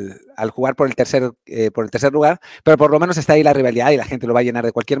al jugar por el tercer lugar, pero por lo menos está ahí la rivalidad y la gente lo va a llenar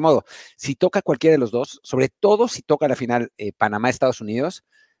de cualquier modo. Si toca cualquiera de los dos, sobre todo si toca la final Panamá-Estados Unidos,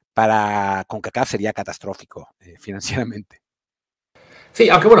 para CONCACAF sería catastrófico financieramente. Sí,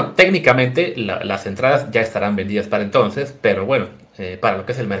 aunque bueno, técnicamente las entradas ya estarán vendidas para entonces, pero bueno, para lo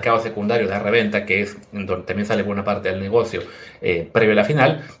que es el mercado secundario de reventa, que es donde también sale buena parte del negocio previo a la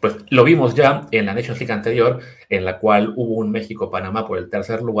final, pues lo vimos ya en la Nations League anterior, en la cual hubo un México-Panamá por el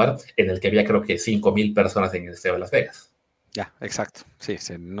tercer lugar, en el que había creo que 5,000 personas en el Estadio de Las Vegas. Ya, exacto. Sí,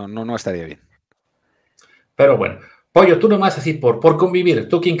 no estaría bien. Pero bueno, Pollo, tú nomás así por convivir,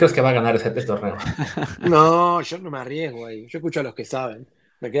 ¿tú quién crees que va a ganar ese torneo? No, yo no me arriesgo ahí. Yo escucho a los que saben.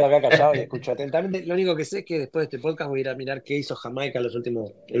 Me quedo acá callado y escucho atentamente. Lo único que sé es que después de este podcast voy a ir a mirar qué hizo Jamaica el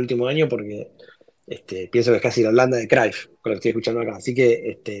último año, porque pienso que es casi la Holanda de Cruyff, con lo que estoy escuchando acá. Así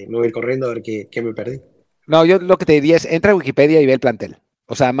que me voy a ir corriendo a ver qué me perdí. No, yo lo que te diría es, entra a Wikipedia y ve el plantel.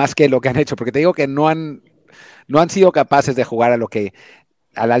 O sea, más que lo que han hecho, porque te digo que no han sido capaces de jugar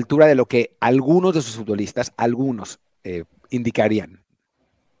a la altura de lo que algunos de sus futbolistas, algunos, indicarían.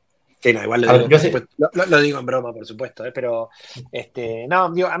 Sí, no, igual lo A ver, digo, yo por sé, supuesto, lo digo en broma, por supuesto, pero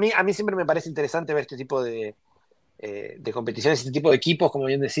no, digo, a mí siempre me parece interesante ver este tipo de competiciones, este tipo de equipos, como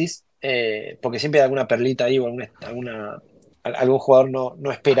bien decís, porque siempre hay alguna perlita ahí o algún jugador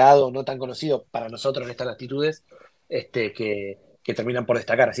no esperado, no tan conocido para nosotros en estas latitudes, que, que terminan por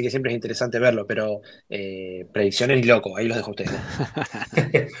destacar, así que siempre es interesante verlo, pero predicciones ni loco, ahí los dejo a ustedes dos.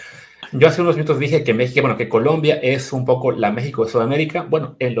 Yo hace unos minutos dije que México, bueno, que Colombia es un poco la México de Sudamérica.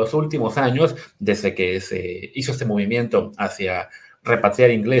 Bueno, en los últimos años, desde que se hizo este movimiento hacia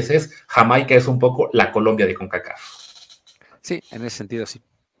repatriar ingleses, Jamaica es un poco la Colombia de CONCACAF. Sí, en ese sentido sí,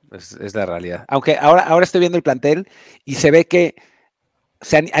 es la realidad. Aunque ahora estoy viendo el plantel y se ve que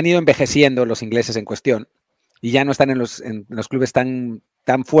se han ido envejeciendo los ingleses en cuestión y ya no están en los clubes tan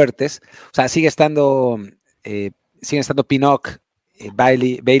fuertes. O sea, siguen estando Pinnock,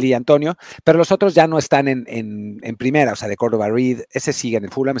 Bailey y Antonio, pero los otros ya no están en primera. O sea, de Córdoba Reed, ese sigue en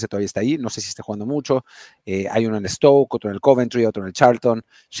el Fulham, ese todavía está ahí, no sé si está jugando mucho. Hay uno en Stoke, otro en el Coventry, otro en el Charlton,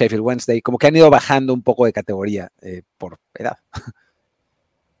 Sheffield Wednesday, como que han ido bajando un poco de categoría por edad.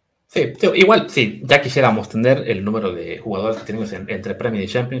 Sí, igual, sí, ya quisiéramos tener el número de jugadores que tenemos entre Premier y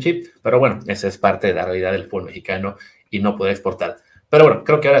Championship, pero bueno, esa es parte de la realidad del fútbol mexicano y no poder exportar. Pero bueno,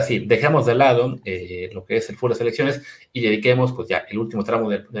 creo que ahora sí, dejamos de lado lo que es el fútbol de selecciones y dediquemos pues ya el último tramo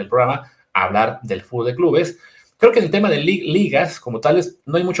del programa a hablar del fútbol de clubes. Creo que en el tema de ligas como tales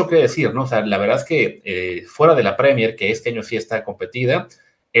no hay mucho que decir, ¿no? O sea, la verdad es que fuera de la Premier, que este año sí está competida,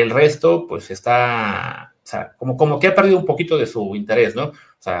 el resto pues está, o sea, como que ha perdido un poquito de su interés, ¿no?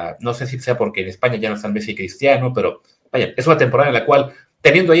 O sea, no sé si sea porque en España ya no están Messi y Cristiano, pero vaya, es una temporada en la cual,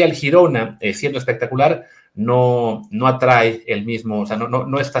 teniendo ahí al Girona siendo espectacular, no atrae el mismo, o sea,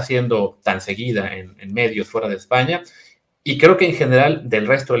 no está siendo tan seguida en medios fuera de España. Y creo que en general del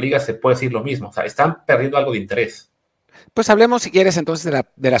resto de ligas se puede decir lo mismo. O sea, están perdiendo algo de interés. Pues hablemos, si quieres, entonces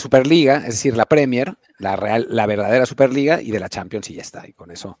de la Superliga, es decir, la Premier, la verdadera Superliga, y de la Champions, y ya está. Y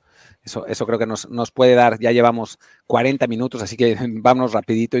con eso creo que nos puede dar, ya llevamos 40 minutos, así que vámonos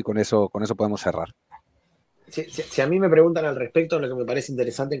rapidito y con eso podemos cerrar. Si a mí me preguntan al respecto, lo que me parece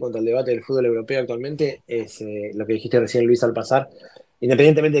interesante en cuanto al debate del fútbol europeo actualmente es lo que dijiste recién, Luis, al pasar,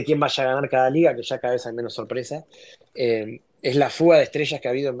 independientemente de quién vaya a ganar cada liga, que ya cada vez hay menos sorpresa, es la fuga de estrellas que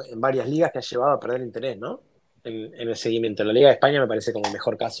ha habido en varias ligas que ha llevado a perder interés, ¿no? En el seguimiento. La Liga de España me parece como el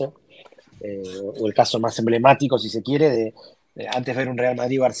mejor caso, o el caso más emblemático, si se quiere, de antes ver un Real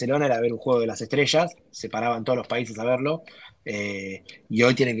Madrid-Barcelona era ver un juego de las estrellas, se paraban todos los países a verlo, y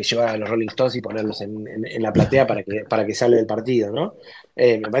hoy tienen que llevar a los Rolling Stones y ponerlos en la platea para que sale del partido, ¿no?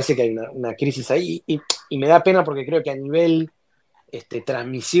 Me parece que hay una crisis ahí y me da pena porque creo que a nivel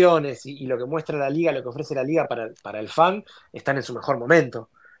transmisiones y lo que muestra la liga, lo que ofrece la liga para el fan, están en su mejor momento.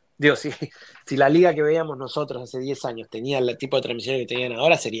 Digo, si la liga que veíamos nosotros hace 10 años tenía el tipo de transmisiones que tenían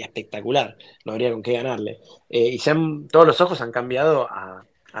ahora, sería espectacular, no habría con qué ganarle. Y todos los ojos han cambiado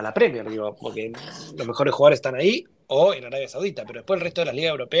a la Premier, digo, porque los mejores jugadores están ahí o en Arabia Saudita, pero después el resto de las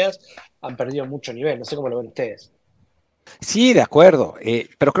ligas europeas han perdido mucho nivel, no sé cómo lo ven ustedes. Sí, de acuerdo,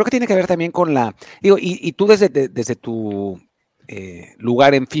 pero creo que tiene que ver también con digo, y tú desde tu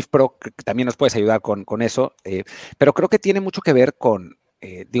lugar en FIFPro, que también nos puedes ayudar con eso, pero creo que tiene mucho que ver con,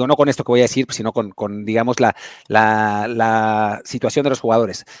 digo, no con esto que voy a decir, sino con digamos, la situación de los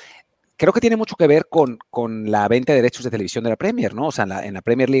jugadores. Creo que tiene mucho que ver con la venta de derechos de televisión de la Premier, ¿no? O sea, en la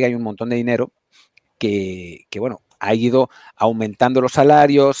Premier League hay un montón de dinero que bueno, ha ido aumentando los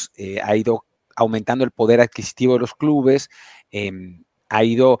salarios, ha ido aumentando el poder adquisitivo de los clubes, ha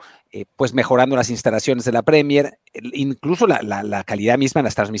ido pues mejorando las instalaciones de la Premier, incluso la calidad misma en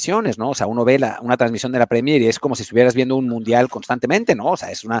las transmisiones, ¿no? O sea, uno ve una transmisión de la Premier y es como si estuvieras viendo un mundial constantemente, ¿no? O sea,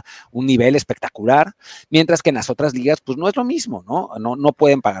 es un nivel espectacular, mientras que en las otras ligas pues no es lo mismo, ¿no? No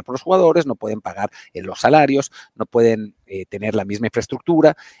pueden pagar por los jugadores, no pueden pagar los salarios, no pueden tener la misma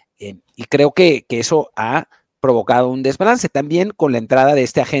infraestructura, y creo que eso ha provocado un desbalance. También con la entrada de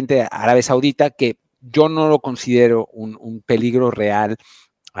este agente árabe saudita, que yo no lo considero un peligro real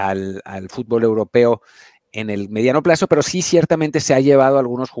al fútbol europeo en el mediano plazo, pero sí ciertamente se ha llevado a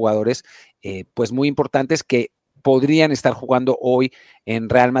algunos jugadores pues muy importantes que podrían estar jugando hoy en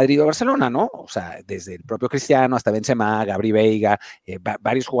Real Madrid o Barcelona, ¿no? O sea, desde el propio Cristiano hasta Benzema, Gabri Veiga,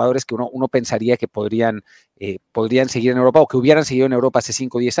 varios jugadores que uno pensaría que podrían seguir en Europa o que hubieran seguido en Europa hace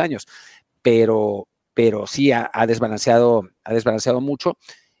 5 o 10 años, pero sí ha desbalanceado mucho,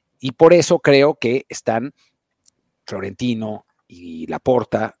 y por eso creo que están Florentino y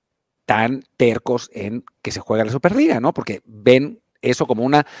Laporta tan tercos en que se juegue la Superliga, ¿no? Porque ven eso como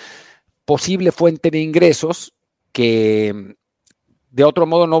una posible fuente de ingresos que de otro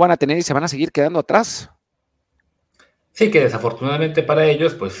modo no van a tener y se van a seguir quedando atrás. Sí, que desafortunadamente para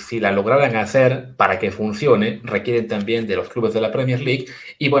ellos, pues si la lograran hacer para que funcione, requieren también de los clubes de la Premier League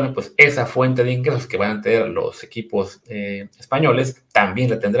y bueno, pues esa fuente de ingresos que van a tener los equipos españoles también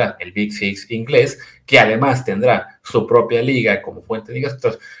la tendrá el Big Six inglés, que además tendrá su propia liga como fuente de ligas.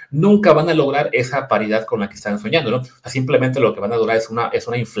 Entonces, nunca van a lograr esa paridad con la que están soñando, ¿no? O sea, simplemente lo que van a lograr es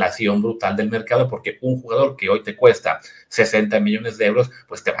una inflación brutal del mercado, porque un jugador que hoy te cuesta 60 millones de euros,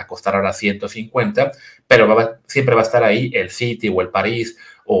 pues te va a costar ahora 150, pero siempre va a estar ahí el City o el París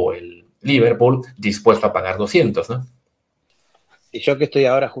o el Liverpool dispuesto a pagar 200, ¿no? Y yo que estoy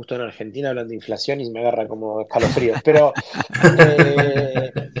ahora justo en Argentina hablando de inflación y me agarra como escalofríos, pero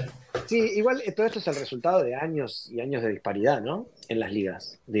sí, igual todo esto es el resultado de años y años de disparidad, ¿no? En las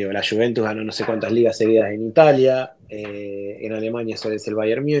ligas. Digo, la Juventus ganó no sé cuántas ligas seguidas en Italia, en Alemania eso es el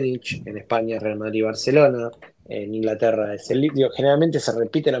Bayern Múnich, en España Real Madrid y Barcelona, en Inglaterra es el... Digo, generalmente se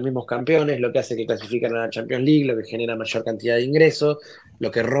repiten los mismos campeones, lo que hace que clasifican a la Champions League, lo que genera mayor cantidad de ingresos,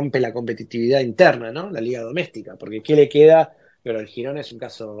 lo que rompe la competitividad interna, ¿no? La liga doméstica, porque ¿qué le queda? Pero el Girona es un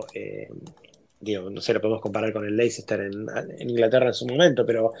caso, digo, no sé, lo podemos comparar con el Leicester en Inglaterra en su momento,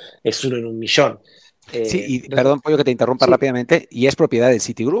 pero es uno en un millón. Sí, y Entonces, perdón, Pollo, que te interrumpa sí, rápidamente, y es propiedad del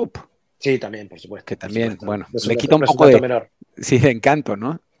Citigroup, sí, también, por supuesto, que por también, supuesto. bueno, No es un le dato, quita un no es un poco dato de, menor. sí, de encanto,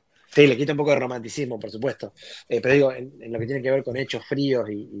 ¿no? Sí, le quita un poco de romanticismo, por supuesto. Pero digo, en lo que tiene que ver con hechos fríos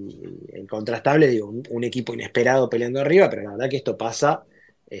y incontrastables, digo, un equipo inesperado peleando arriba, pero la verdad que esto pasa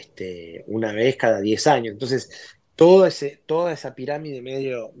una vez cada 10 años. Entonces, toda esa pirámide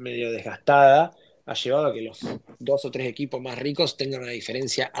medio desgastada ha llevado a que los dos o tres equipos más ricos tengan una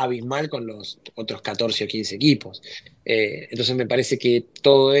diferencia abismal con los otros 14 o 15 equipos. Entonces, me parece que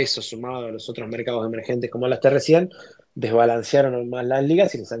todo eso, sumado a los otros mercados emergentes, como hablaste recién, desbalancearon aún más las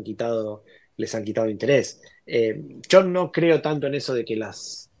ligas y les han quitado interés. Yo no creo tanto en eso de que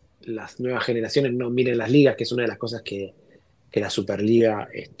las nuevas generaciones no miren las ligas, que es una de las cosas que la Superliga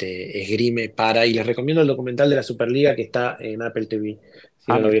esgrime para, y les recomiendo el documental de la Superliga que está en Apple TV,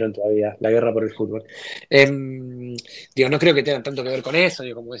 si Ah, no lo mira. vieron todavía, La guerra por el fútbol. Digo, no creo que tengan tanto que ver con eso,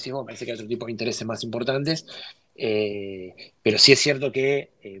 digo, como decimos, parece que hay otro tipo de intereses más importantes, pero sí es cierto que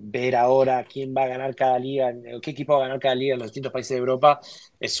ver ahora quién va a ganar cada liga, o qué equipo va a ganar cada liga en los distintos países de Europa,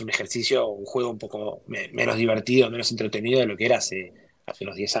 es un ejercicio, un juego un poco menos divertido, menos entretenido de lo que era hace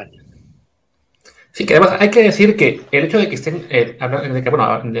unos 10 años. Sí, que además hay que decir que el hecho de que estén, hablando de que,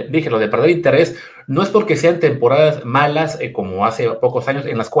 bueno, dije lo de perder interés, no es porque sean temporadas malas como hace pocos años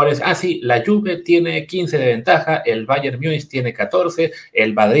en las cuales, sí, la Juve tiene 15 de ventaja, el Bayern Múnich tiene 14,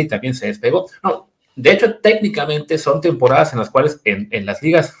 el Madrid también se despegó. No, de hecho, técnicamente son temporadas en las cuales en las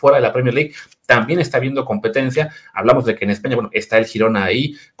ligas fuera de la Premier League también está habiendo competencia. Hablamos de que en España, bueno, está el Girona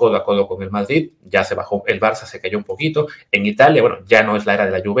ahí, codo a codo con el Madrid, ya se bajó, el Barça se cayó un poquito. En Italia, bueno, ya no es la era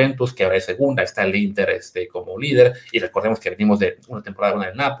de la Juventus, que ahora es segunda, está el Inter como líder, y recordemos que venimos de una temporada buena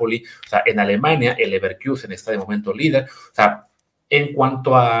del Napoli. O sea, en Alemania, el Leverkusen está de momento líder. O sea, en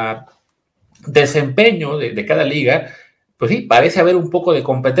cuanto a desempeño de cada liga, pues sí, parece haber un poco de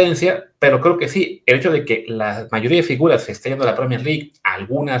competencia, pero creo que sí, el hecho de que la mayoría de figuras se esté yendo a la Premier League,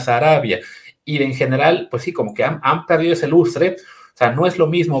 algunas a Arabia, y en general, pues sí, como que han perdido ese lustre. O sea, no es lo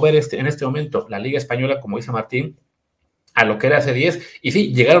mismo ver en este momento la Liga Española, como dice Martín, a lo que era hace 10, y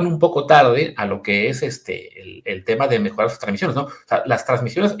sí, llegaron un poco tarde a lo que es el tema de mejorar sus transmisiones, ¿no? O sea, las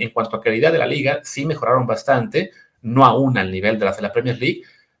transmisiones en cuanto a calidad de la liga sí mejoraron bastante, no aún al nivel de las de la Premier League,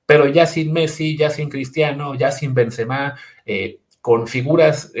 pero ya sin Messi, ya sin Cristiano, ya sin Benzema, con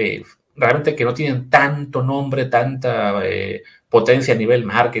figuras realmente que no tienen tanto nombre, tanta potencia a nivel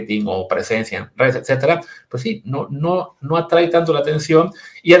marketing o presencia en redes, etcétera, pues sí, no atrae tanto la atención,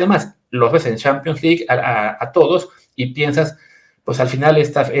 y además los ves en Champions League a todos y piensas, pues al final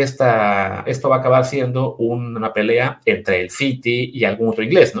esto va a acabar siendo una pelea entre el City y algún otro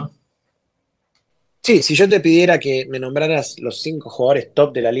inglés, ¿no? Sí, si yo te pidiera que me nombraras los 5 jugadores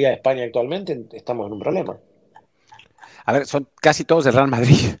top de la Liga de España actualmente, estamos en un problema. A ver, son casi todos del Real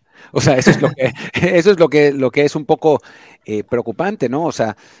Madrid. O sea, eso es eso es lo que es un poco preocupante, ¿no? O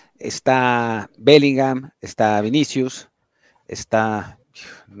sea, está Bellingham, está Vinicius, está,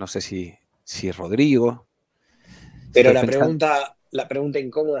 no sé si Rodrigo. Pero Estoy pensando. la pregunta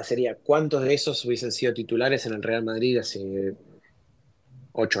incómoda sería, ¿cuántos de esos hubiesen sido titulares en el Real Madrid hace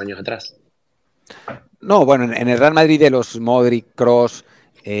 8 años atrás? No, bueno, en el Real Madrid de los Modric, Kroos,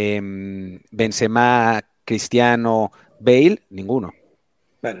 Benzema, Cristiano, Bale, ninguno.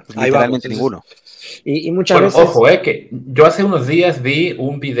 Bueno, Pues ahí vamos. literalmente Entonces, ninguno. y muchas Bueno, veces, ojo, que yo hace unos días vi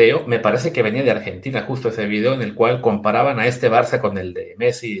un video, me parece que venía de Argentina, justo ese video, en el cual comparaban a este Barça con el de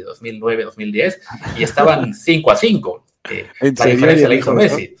Messi de 2009-2010, y estaban 5-5. ¿En La serio diferencia alguien la dijo hizo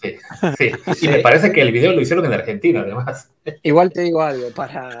eso? Messi, sí, sí. Y me sí, parece que el video lo hicieron en Argentina, además. igual te digo algo,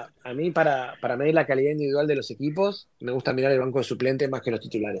 a mí para medir la calidad individual de los equipos, me gusta mirar el banco de suplentes más que los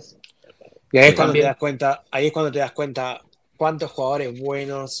titulares. Y ahí es Yo cuando te también. das cuenta, ahí es cuando te das cuenta cuántos jugadores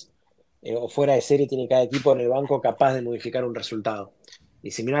buenos o fuera de serie tiene cada equipo en el banco capaz de modificar un resultado. Y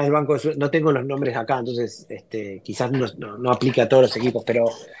si mirás el banco, no tengo los nombres acá, entonces quizás no aplica a todos los equipos, pero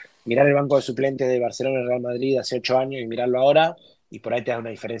mirar el banco de suplentes de Barcelona y Real Madrid hace 8 años y mirarlo ahora, y por ahí te da una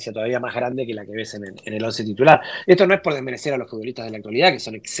diferencia todavía más grande que la que ves en el once titular. Esto no es por desmerecer a los futbolistas de la actualidad, que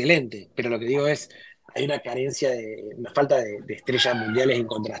son excelentes, pero lo que digo es, hay una carencia, una falta de estrellas mundiales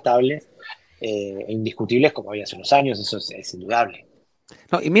incontrastables e indiscutibles como había hace unos años, eso es indudable.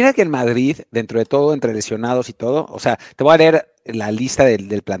 No, y mira que en Madrid, dentro de todo, entre lesionados y todo, o sea, te voy a leer la lista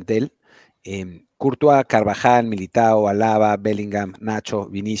del plantel. Courtois, Carvajal, Militao, Alaba, Bellingham, Nacho,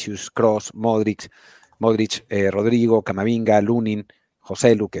 Vinicius, Kroos, Modric, Rodrigo, Camavinga, Lunin,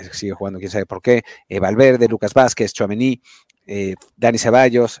 Joselu, que sigue jugando quién sabe por qué, Valverde, Lucas Vázquez, Tchouaméni, Dani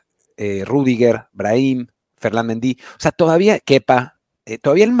Ceballos, Rüdiger, Brahim, Ferland Mendy. O sea, todavía Kepa,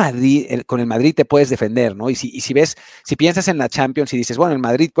 todavía el Madrid, con el Madrid te puedes defender, ¿no? Y si piensas en la Champions y dices, bueno, el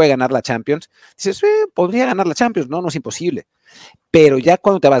Madrid puede ganar la Champions, dices, podría ganar la Champions, no es imposible. Pero ya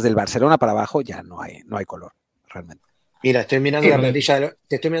cuando te vas del Barcelona para abajo, ya no hay color, realmente. Mira, te estoy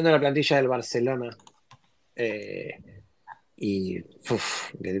mirando la plantilla del Barcelona y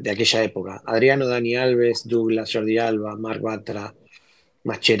de aquella época. Adriano, Dani Alves, Douglas, Jordi Alba, Marc Bartra,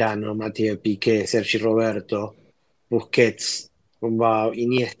 Mascherano, Matías Piqué, Sergi Roberto, Busquets,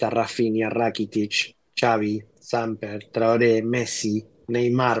 Iniesta, Rafinha, Rakitic, Xavi, Samper, Traoré, Messi,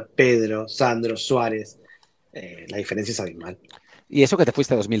 Neymar, Pedro, Sandro, Suárez. La diferencia es abismal. Y eso que te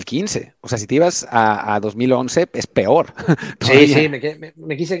fuiste a 2015. O sea, si te ibas a 2011, es peor. Sí,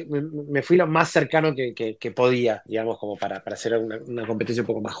 me fui lo más cercano que podía, digamos, como para hacer una competencia un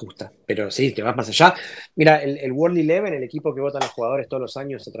poco más justa. Pero sí, te vas más allá. Mira, el World Eleven, el equipo que votan los jugadores todos los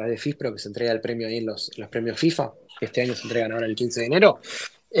años a través de FIFPro, que se entrega el premio ahí en los premios FIFA, que este año se entregan ahora el 15 de enero,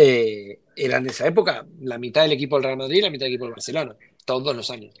 eran de esa época la mitad del equipo del Real Madrid y la mitad del equipo del Barcelona, todos los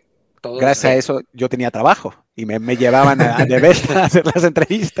años. Gracias a eso yo tenía trabajo y me llevaban a Devesta a hacer las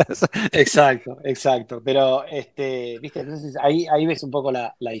entrevistas. Exacto. Pero, viste, entonces ahí ves un poco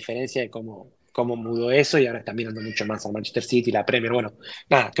la diferencia de cómo mudó eso y ahora están mirando mucho más a Manchester City y la Premier. Bueno,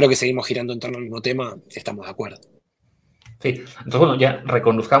 nada, creo que seguimos girando en torno al mismo tema, estamos de acuerdo. Sí, entonces bueno, ya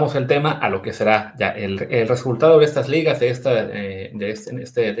reconduzcamos el tema a lo que será ya el resultado de estas ligas de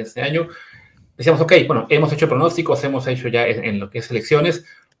este año. Decíamos, ok, bueno, hemos hecho pronósticos, hemos hecho ya en lo que es selecciones.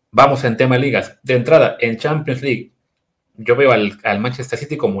 Vamos en tema de ligas. De entrada, en Champions League, yo veo al Manchester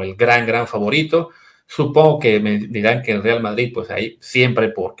City como el gran favorito. Supongo que me dirán que el Real Madrid, pues ahí siempre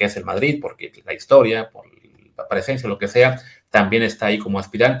porque es el Madrid, porque la historia, por la presencia, lo que sea, también está ahí como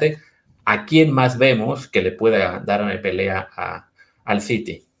aspirante. ¿A quién más vemos que le pueda dar una pelea al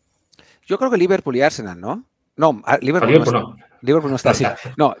City? Yo creo que Liverpool y Arsenal, ¿no? No, Liverpool no. Liverpool no está así.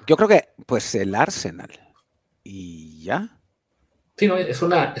 No, yo creo que pues el Arsenal. Y ya. Sí, no, es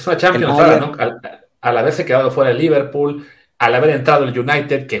una Champions rara, ¿no? Al haberse quedado fuera el Liverpool, al haber entrado el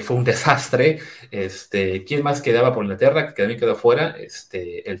United, que fue un desastre, ¿quién más quedaba por Inglaterra? Que también quedó fuera,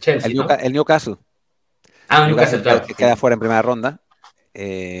 el Chelsea, ¿no? El Newcastle. Newcastle, claro. Que queda fuera en primera ronda.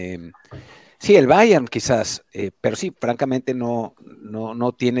 Sí, el Bayern quizás, pero sí, francamente no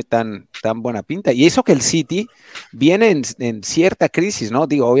tiene tan buena pinta. Y eso que el City viene en cierta crisis, ¿no?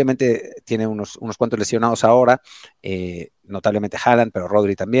 Digo, obviamente tiene unos cuantos lesionados ahora, notablemente Haaland, pero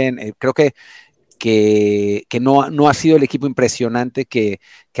Rodri también. Creo que no ha sido el equipo impresionante que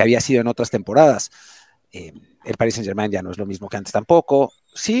había sido en otras temporadas. El Paris Saint-Germain ya no es lo mismo que antes tampoco.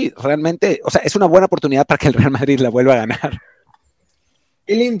 Sí, realmente, o sea, es una buena oportunidad para que el Real Madrid la vuelva a ganar.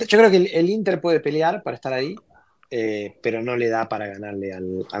 Yo creo que el Inter puede pelear para estar ahí, pero no le da para ganarle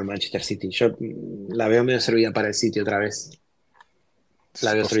al Manchester City. Yo la veo medio servida para el City otra vez.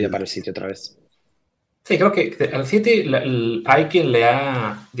 Sí, creo que al City hay quien le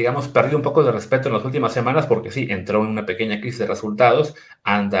ha, digamos, perdido un poco de respeto en las últimas semanas porque sí, entró en una pequeña crisis de resultados,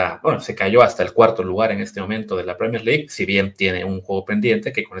 se cayó hasta el cuarto lugar en este momento de la Premier League, si bien tiene un juego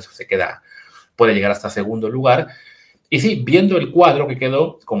pendiente que con eso puede llegar hasta segundo lugar. Y sí, viendo el cuadro que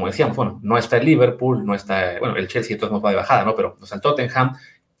quedó, como decíamos, no está el Liverpool, no está, el Chelsea entonces nos va de bajada, ¿no? Pero no está el Tottenham,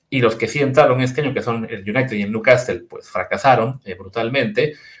 y los que sí entraron este año, que son el United y el Newcastle, pues fracasaron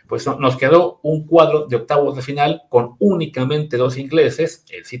brutalmente. Pues nos quedó un cuadro de octavos de final con únicamente dos ingleses,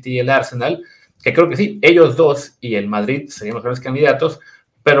 el City y el Arsenal, que creo que sí, ellos dos y el Madrid serían los grandes candidatos,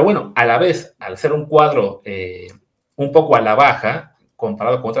 pero bueno, a la vez, al ser un cuadro un poco a la baja,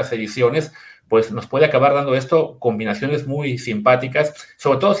 comparado con otras ediciones, pues nos puede acabar dando esto combinaciones muy simpáticas,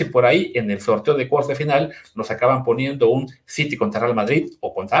 sobre todo si por ahí en el sorteo de cuartos de final nos acaban poniendo un City contra Real Madrid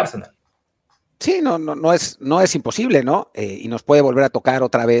o contra Arsenal. Sí, no es imposible, ¿no? Y nos puede volver a tocar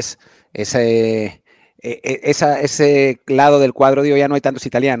otra vez ese ese lado del cuadro, digo, ya no hay tantos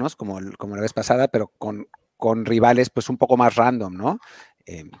italianos como la vez pasada, pero con rivales pues un poco más random, ¿no?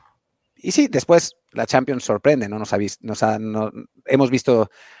 Y sí, después la Champions sorprende, ¿no? Hemos visto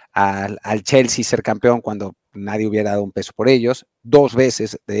al Chelsea ser campeón cuando nadie hubiera dado un peso por ellos, 2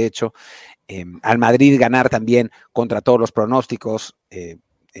 veces, de hecho, al Madrid ganar también contra todos los pronósticos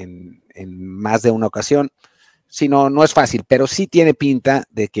en más de una ocasión. Sí, no es fácil, pero sí tiene pinta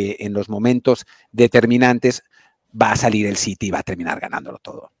de que en los momentos determinantes va a salir el City y va a terminar ganándolo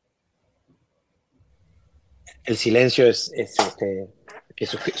todo. El silencio que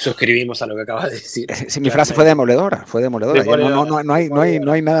suscribimos a lo que acabas de decir. Sí, mi frase fue demoledora.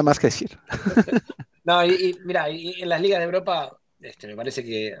 No hay nada más que decir. No, mira, y en las ligas de Europa me parece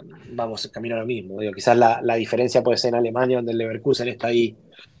que vamos camino a lo mismo. Digo, quizás la diferencia puede ser en Alemania, donde el Leverkusen está ahí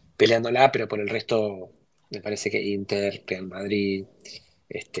peleándola, pero por el resto me parece que Inter, Real Madrid,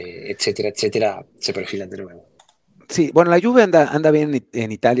 etcétera, etcétera, se perfilan de nuevo. Sí, bueno, la Juve anda bien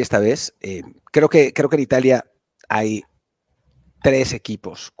en Italia esta vez. Creo que en Italia hay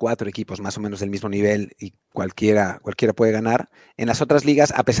 4 equipos más o menos del mismo nivel y cualquiera puede ganar. En las otras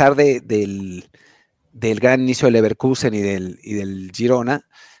ligas, a pesar del gran inicio del Leverkusen y del Girona,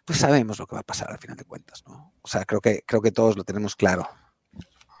 pues sabemos lo que va a pasar al final de cuentas, ¿no? O sea, creo que todos lo tenemos claro.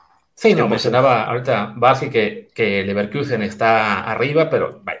 Sí, no, mencionaba ahorita Basi que Leverkusen está arriba,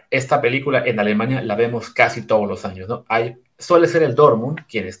 pero esta película en Alemania la vemos casi todos los años, ¿no? Suele ser el Dortmund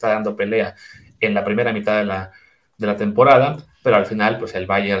quien está dando pelea en la primera mitad de la temporada, pero al final pues el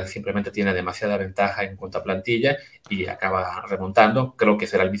Bayern simplemente tiene demasiada ventaja en cuanto a plantilla y acaba remontando. Creo que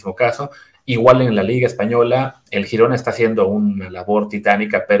será el mismo caso. Igual en la Liga Española, el Girona está haciendo una labor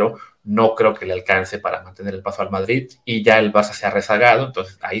titánica, pero no creo que le alcance para mantener el paso al Madrid, y ya el Barça se ha rezagado,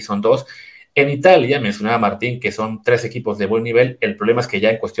 entonces ahí son 2. En Italia, mencionaba Martín que son 3 equipos de buen nivel. El problema es que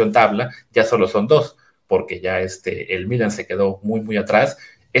ya en cuestión tabla ya solo son 2, porque ya el Milan se quedó muy, muy atrás.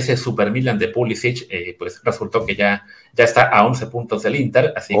 Ese Super Milan de Pulisic, pues resultó que ya está a 11 puntos del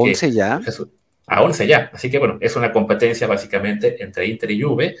Inter, así 11 que... ya. Pues a 11 ya, así que bueno, es una competencia básicamente entre Inter y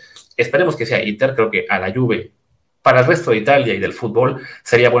Juve. Esperemos que sea Inter. Creo que a la Juve, para el resto de Italia y del fútbol,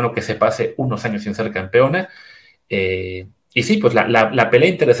 sería bueno que se pase unos años sin ser campeona. Y sí, pues la pelea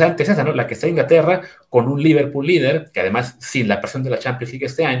interesante es esa, ¿no? La que está en Inglaterra con un Liverpool líder, que además sin la presión de la Champions League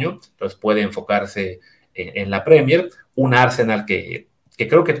este año, entonces puede enfocarse en la Premier. Un Arsenal que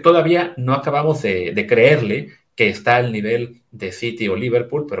creo que todavía no acabamos de creerle que está al nivel de City o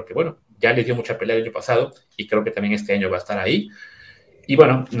Liverpool, pero que bueno, ya les dio mucha pelea el año pasado y creo que también este año va a estar ahí. Y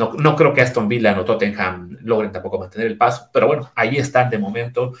bueno, no creo que Aston Villa o Tottenham logren tampoco mantener el paso, pero bueno, ahí están de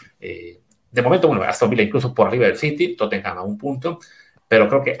momento. Bueno, Aston Villa incluso por arriba del City, Tottenham a 1 punto, pero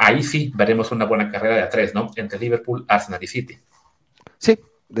creo que ahí sí veremos una buena carrera de a 3, ¿no? Entre Liverpool, Arsenal y City. Sí,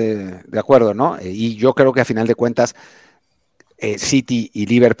 de acuerdo, ¿no? Y yo creo que a final de cuentas City y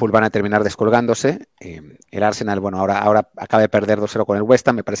Liverpool van a terminar descolgándose. El Arsenal, bueno, ahora acaba de perder 2-0 con el West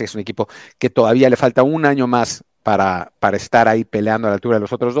Ham. Me parece que es un equipo que todavía le falta un año más para estar ahí peleando a la altura de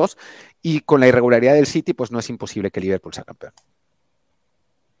los otros 2. Y con la irregularidad del City, pues no es imposible que Liverpool sea campeón.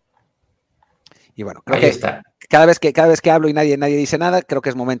 Y bueno, creo ahí que está. Cada vez que hablo y nadie dice nada, creo que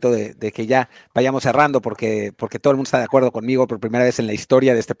es momento de que ya vayamos cerrando porque todo el mundo está de acuerdo conmigo por primera vez en la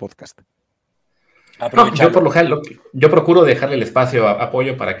historia de este podcast. No, yo por lo general, yo procuro dejarle el espacio a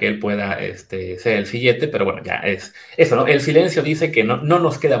Pollo para que él pueda ser el siguiente, pero bueno, ya es eso, ¿no? El silencio dice que no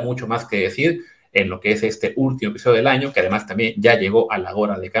nos queda mucho más que decir en lo que es este último episodio del año, que además también ya llegó a la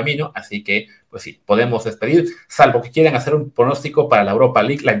hora de camino, así que, pues sí, podemos despedir, salvo que quieran hacer un pronóstico para la Europa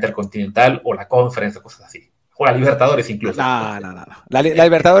League, la Intercontinental o la Conference, o cosas así. O la Libertadores incluso. No. La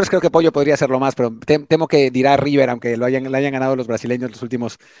Libertadores creo que Pollo podría hacerlo más, pero temo que dirá River, aunque le hayan ganado los brasileños los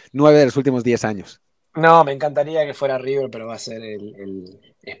últimos 9 de los últimos 10 años. No, me encantaría que fuera River, pero va a ser el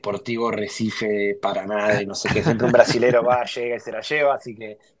Sportivo Recife Paraná y no sé qué. Siempre un brasilero va, llega y se la lleva, así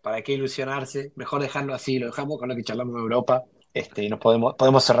que para qué ilusionarse. Mejor dejarlo así, lo dejamos con lo que charlamos de Europa y nos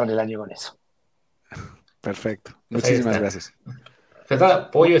podemos cerrar el año con eso. Perfecto. Muchísimas gracias. Pues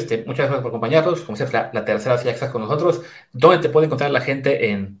nada, Pollo, muchas gracias por acompañarnos. Como siempre, la tercera vez ya que estás con nosotros. ¿Dónde te puede encontrar la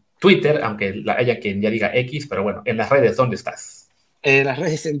gente en Twitter? Aunque haya quien ya diga X, pero bueno, en las redes, ¿dónde estás? En las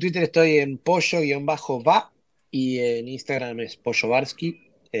redes, en Twitter estoy en pollo-va y en Instagram es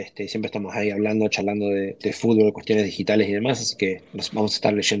pollovarsky. Siempre estamos ahí hablando, charlando de fútbol, cuestiones digitales y demás, así que nos vamos a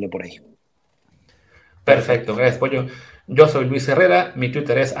estar leyendo por ahí. Perfecto, gracias, Pollo. Yo soy Luis Herrera, mi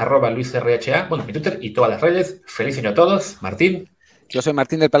Twitter es @LuisRHA, bueno, mi Twitter y todas las redes. Feliz año a todos. Martín. Yo soy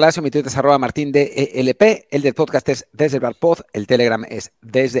Martín del Palacio, mi Twitter es @MartinDELP, el del podcast es Desde el Bar Pod, el Telegram es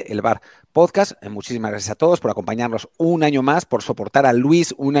Desde el Bar Podcast. Muchísimas gracias a todos por acompañarnos un año más, por soportar a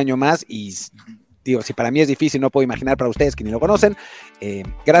Luis un año más y digo, si para mí es difícil, no puedo imaginar para ustedes que ni lo conocen.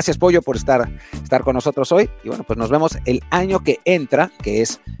 Gracias, Pollo, por estar con nosotros hoy. Y bueno, pues nos vemos el año que entra, que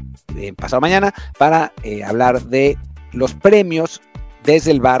es pasado mañana, para hablar de los premios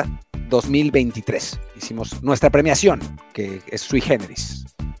desde el VAR 2023. Hicimos nuestra premiación, que es sui generis.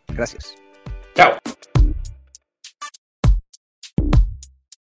 Gracias. Chao.